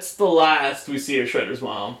 that's the last we see of Shredder's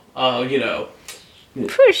mom.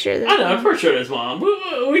 Pretty sure that's I'm pretty sure Shredder's mom.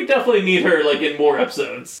 We definitely need her, like, in more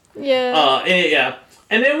episodes. Yeah. Yeah.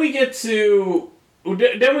 And then we get to like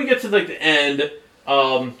the end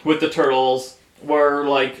with the Turtles, where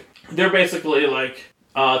like they're basically like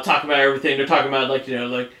talking about everything. They're talking about like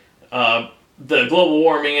the global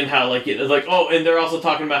warming and how like and they're also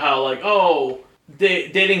talking about how like they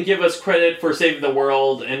didn't give us credit for saving the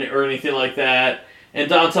world or anything like that.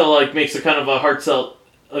 And Dontel like makes a kind of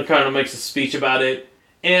a makes a speech about it.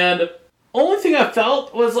 And only thing I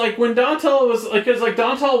felt was like when Dontel was like, because like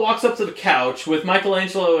Dontel walks up to the couch with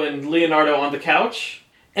Michelangelo and Leonardo on the couch,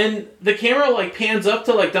 and the camera like pans up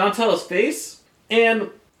to like Dontel's face, and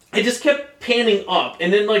it just kept panning up,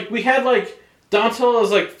 and then like we had like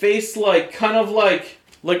Dontel's like face like kind of like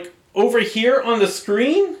over here on the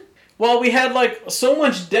screen, while we had like so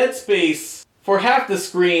much dead space for half the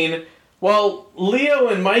screen, while Leo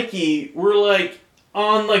and Mikey were like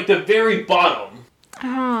on like the very bottom.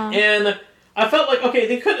 And I felt like,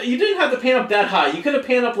 okay, you didn't have to pan up that high. You could have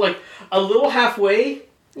panned up like a little halfway.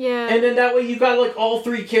 Yeah. And then that way you got like all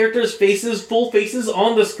three characters' full faces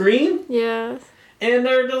on the screen. Yeah. And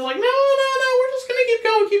they're just like, no, we're just gonna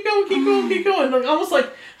keep going. Like, almost like,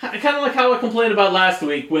 kind of like how I complained about last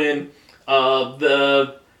week when like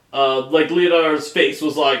Leonardo's face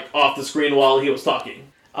was like off the screen while he was talking.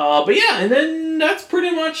 But yeah, and then that's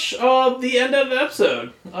pretty much the end of the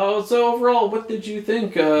episode. So overall, what did you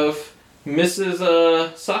think of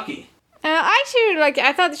Mrs. Saki?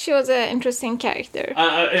 I thought she was an interesting character.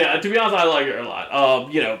 Yeah, to be honest, I like her a lot.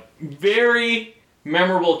 Very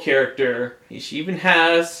memorable character. She even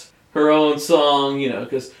has her own song,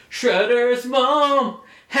 because Shredder's mom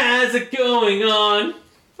has it going on.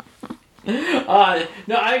 No,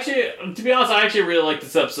 to be honest, I actually really like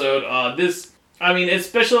this episode.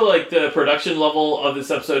 Especially like the production level of this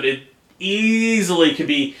episode, it easily could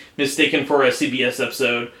be mistaken for a CBS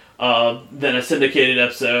episode than a syndicated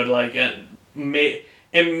episode. Like, maybe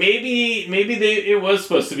it was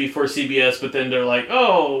supposed to be for CBS, but then they're like,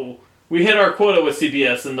 oh, we hit our quota with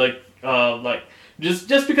CBS, and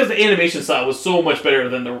just because the animation style was so much better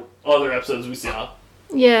than the other episodes we saw.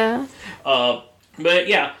 Yeah. But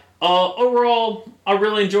yeah. Overall, I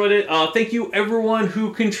really enjoyed it. Thank you everyone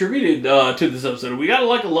who contributed to this episode. We got a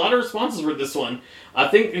lot of responses for this one. I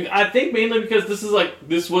think mainly because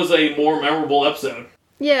this was a more memorable episode.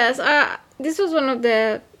 Yes, this was one of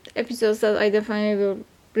the episodes that I definitely will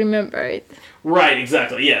remember it. Right,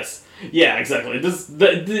 exactly. Yes, yeah, exactly. This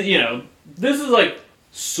is like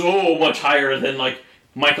so much higher than like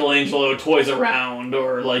Michelangelo Toys Around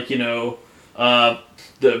or like the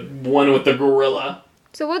one with the gorilla.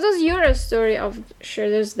 So what was your story of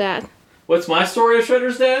Shredder's dad? What's my story of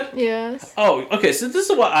Shredder's dad? Yes. Oh, okay, so this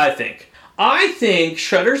is what I think. I think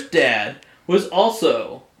Shredder's dad was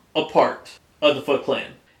also a part of the Foot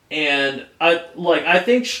Clan. And I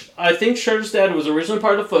think Shredder's dad was originally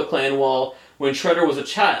part of the Foot Clan when Shredder was a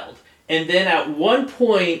child. And then at one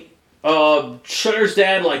point, Shredder's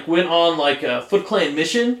dad went on a Foot Clan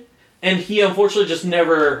mission, and he unfortunately just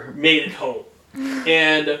never made it home.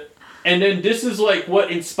 And then this is what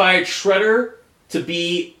inspired Shredder to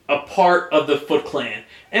be a part of the Foot Clan.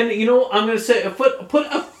 And I'm going to say,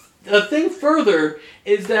 a thing further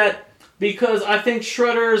is that because I think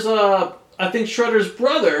Shredder's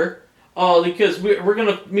brother, because we're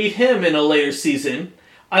gonna meet him in a later season.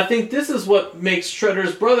 I think this is what makes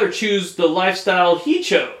Shredder's brother choose the lifestyle he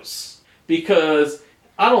chose, because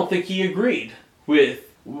I don't think he agreed with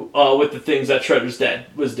the things that Shredder's dad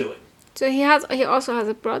was doing. So he also has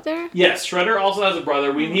a brother? Yes, Shredder also has a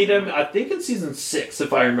brother. We meet him, I think, in season 6,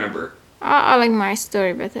 if I remember. I like my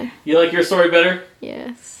story better. You like your story better?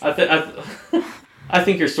 Yes. I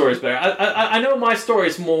think your story's better. I know my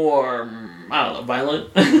story's more, I don't know,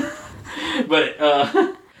 violent. But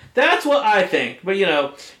that's what I think. But you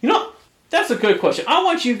know, that's a good question. I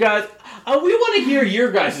want you guys. We want to hear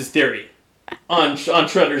your guys' theory on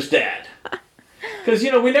Shredder's dad, because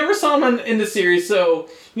we never saw him in the series. So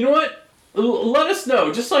you know what? Let us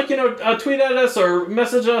know. Just like tweet at us or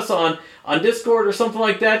message us on Discord or something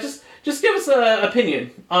like that. Just give us an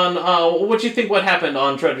opinion on what you think what happened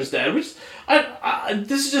on Shredder's dad.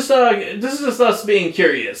 This is just us being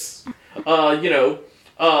curious.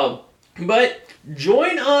 But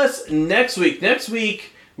join us next week. Next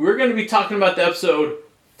week we're going to be talking about the episode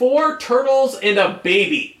 4 Turtles and a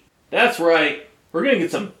Baby. That's right. We're going to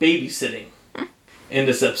get some babysitting in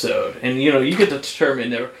this episode, and you get to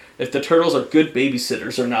determine if the turtles are good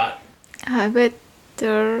babysitters or not. I bet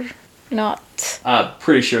they're not.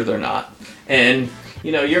 Pretty sure they're not. And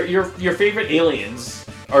your favorite aliens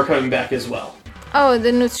are coming back as well. Oh,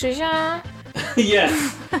 the nutrition.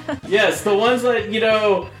 Yes, the ones that you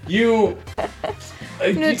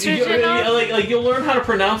you'll learn how to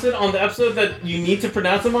pronounce it on the episode that you need to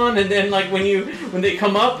pronounce them on, and then when they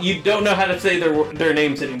come up, you don't know how to say their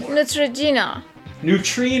names anymore. Neutrogena.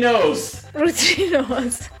 Neutrinos.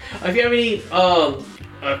 If you have any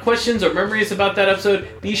questions or memories about that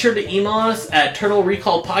episode, be sure to email us at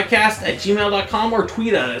turtlerecallpodcast@gmail.com or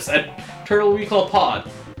tweet at us at turtlerecallpod.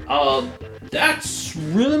 That's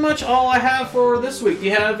really much all I have for this week. Do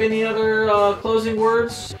you have any other closing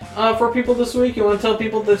words for people this week? You want to tell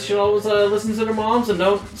people that should always listen to their moms and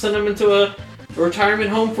don't send them into a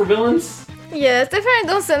retirement home for villains? Yes, definitely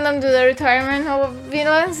don't send them to the retirement home of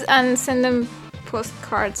villains, and send them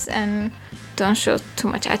postcards, and don't show too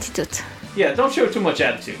much attitude. Yeah, don't show too much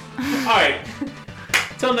attitude. Alright.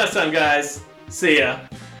 Till next time, guys. See ya.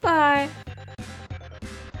 Bye.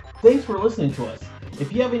 Thanks for listening to us.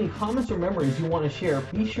 If you have any comments or memories you want to share,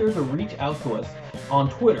 be sure to reach out to us on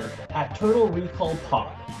Twitter at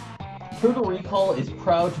TurtleRecallPod. Turtle Recall is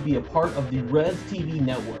proud to be a part of the Res TV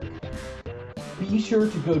network. Be sure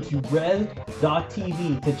to go to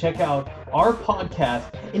res.tv to check out our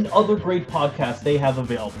podcast and other great podcasts they have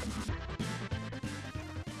available.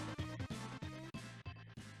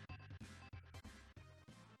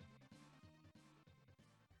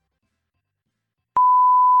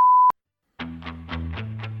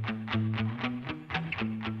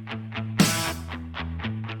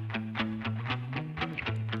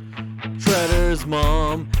 Shredder's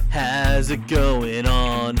mom has it going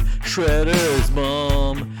on. Shredder's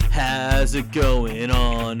mom has it going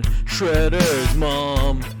on. Shredder's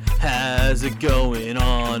mom has it going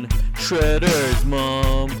on. Shredder's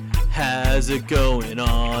mom has it going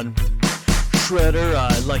on. Shredder,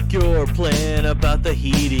 I like your plan about the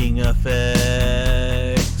heating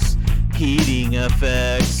effects. Heating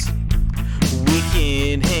effects. We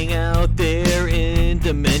can hang out there in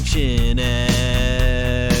Dimension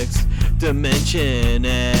X. Dimension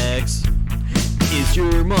X. Is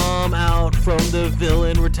your mom out from the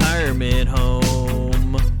villain retirement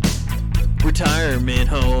home? Retirement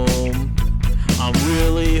home. I'm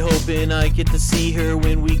really hoping I get to see her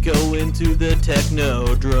when we go into the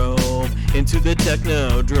Technodrome. Into the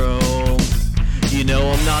Technodrome. You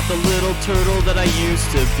know I'm not the little turtle that I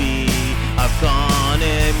used to be. I've gone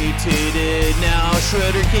and mutated now,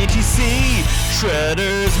 Shredder, can't you see?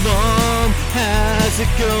 Shredder's mom has it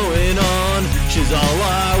going on. She's all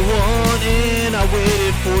I want and I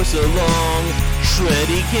waited for so long.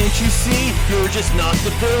 Shreddy, can't you see? You're just not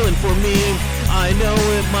the villain for me. I know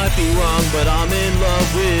it might be wrong, but I'm in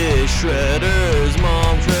love with Shredder's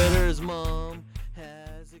mom. Shredder's mom.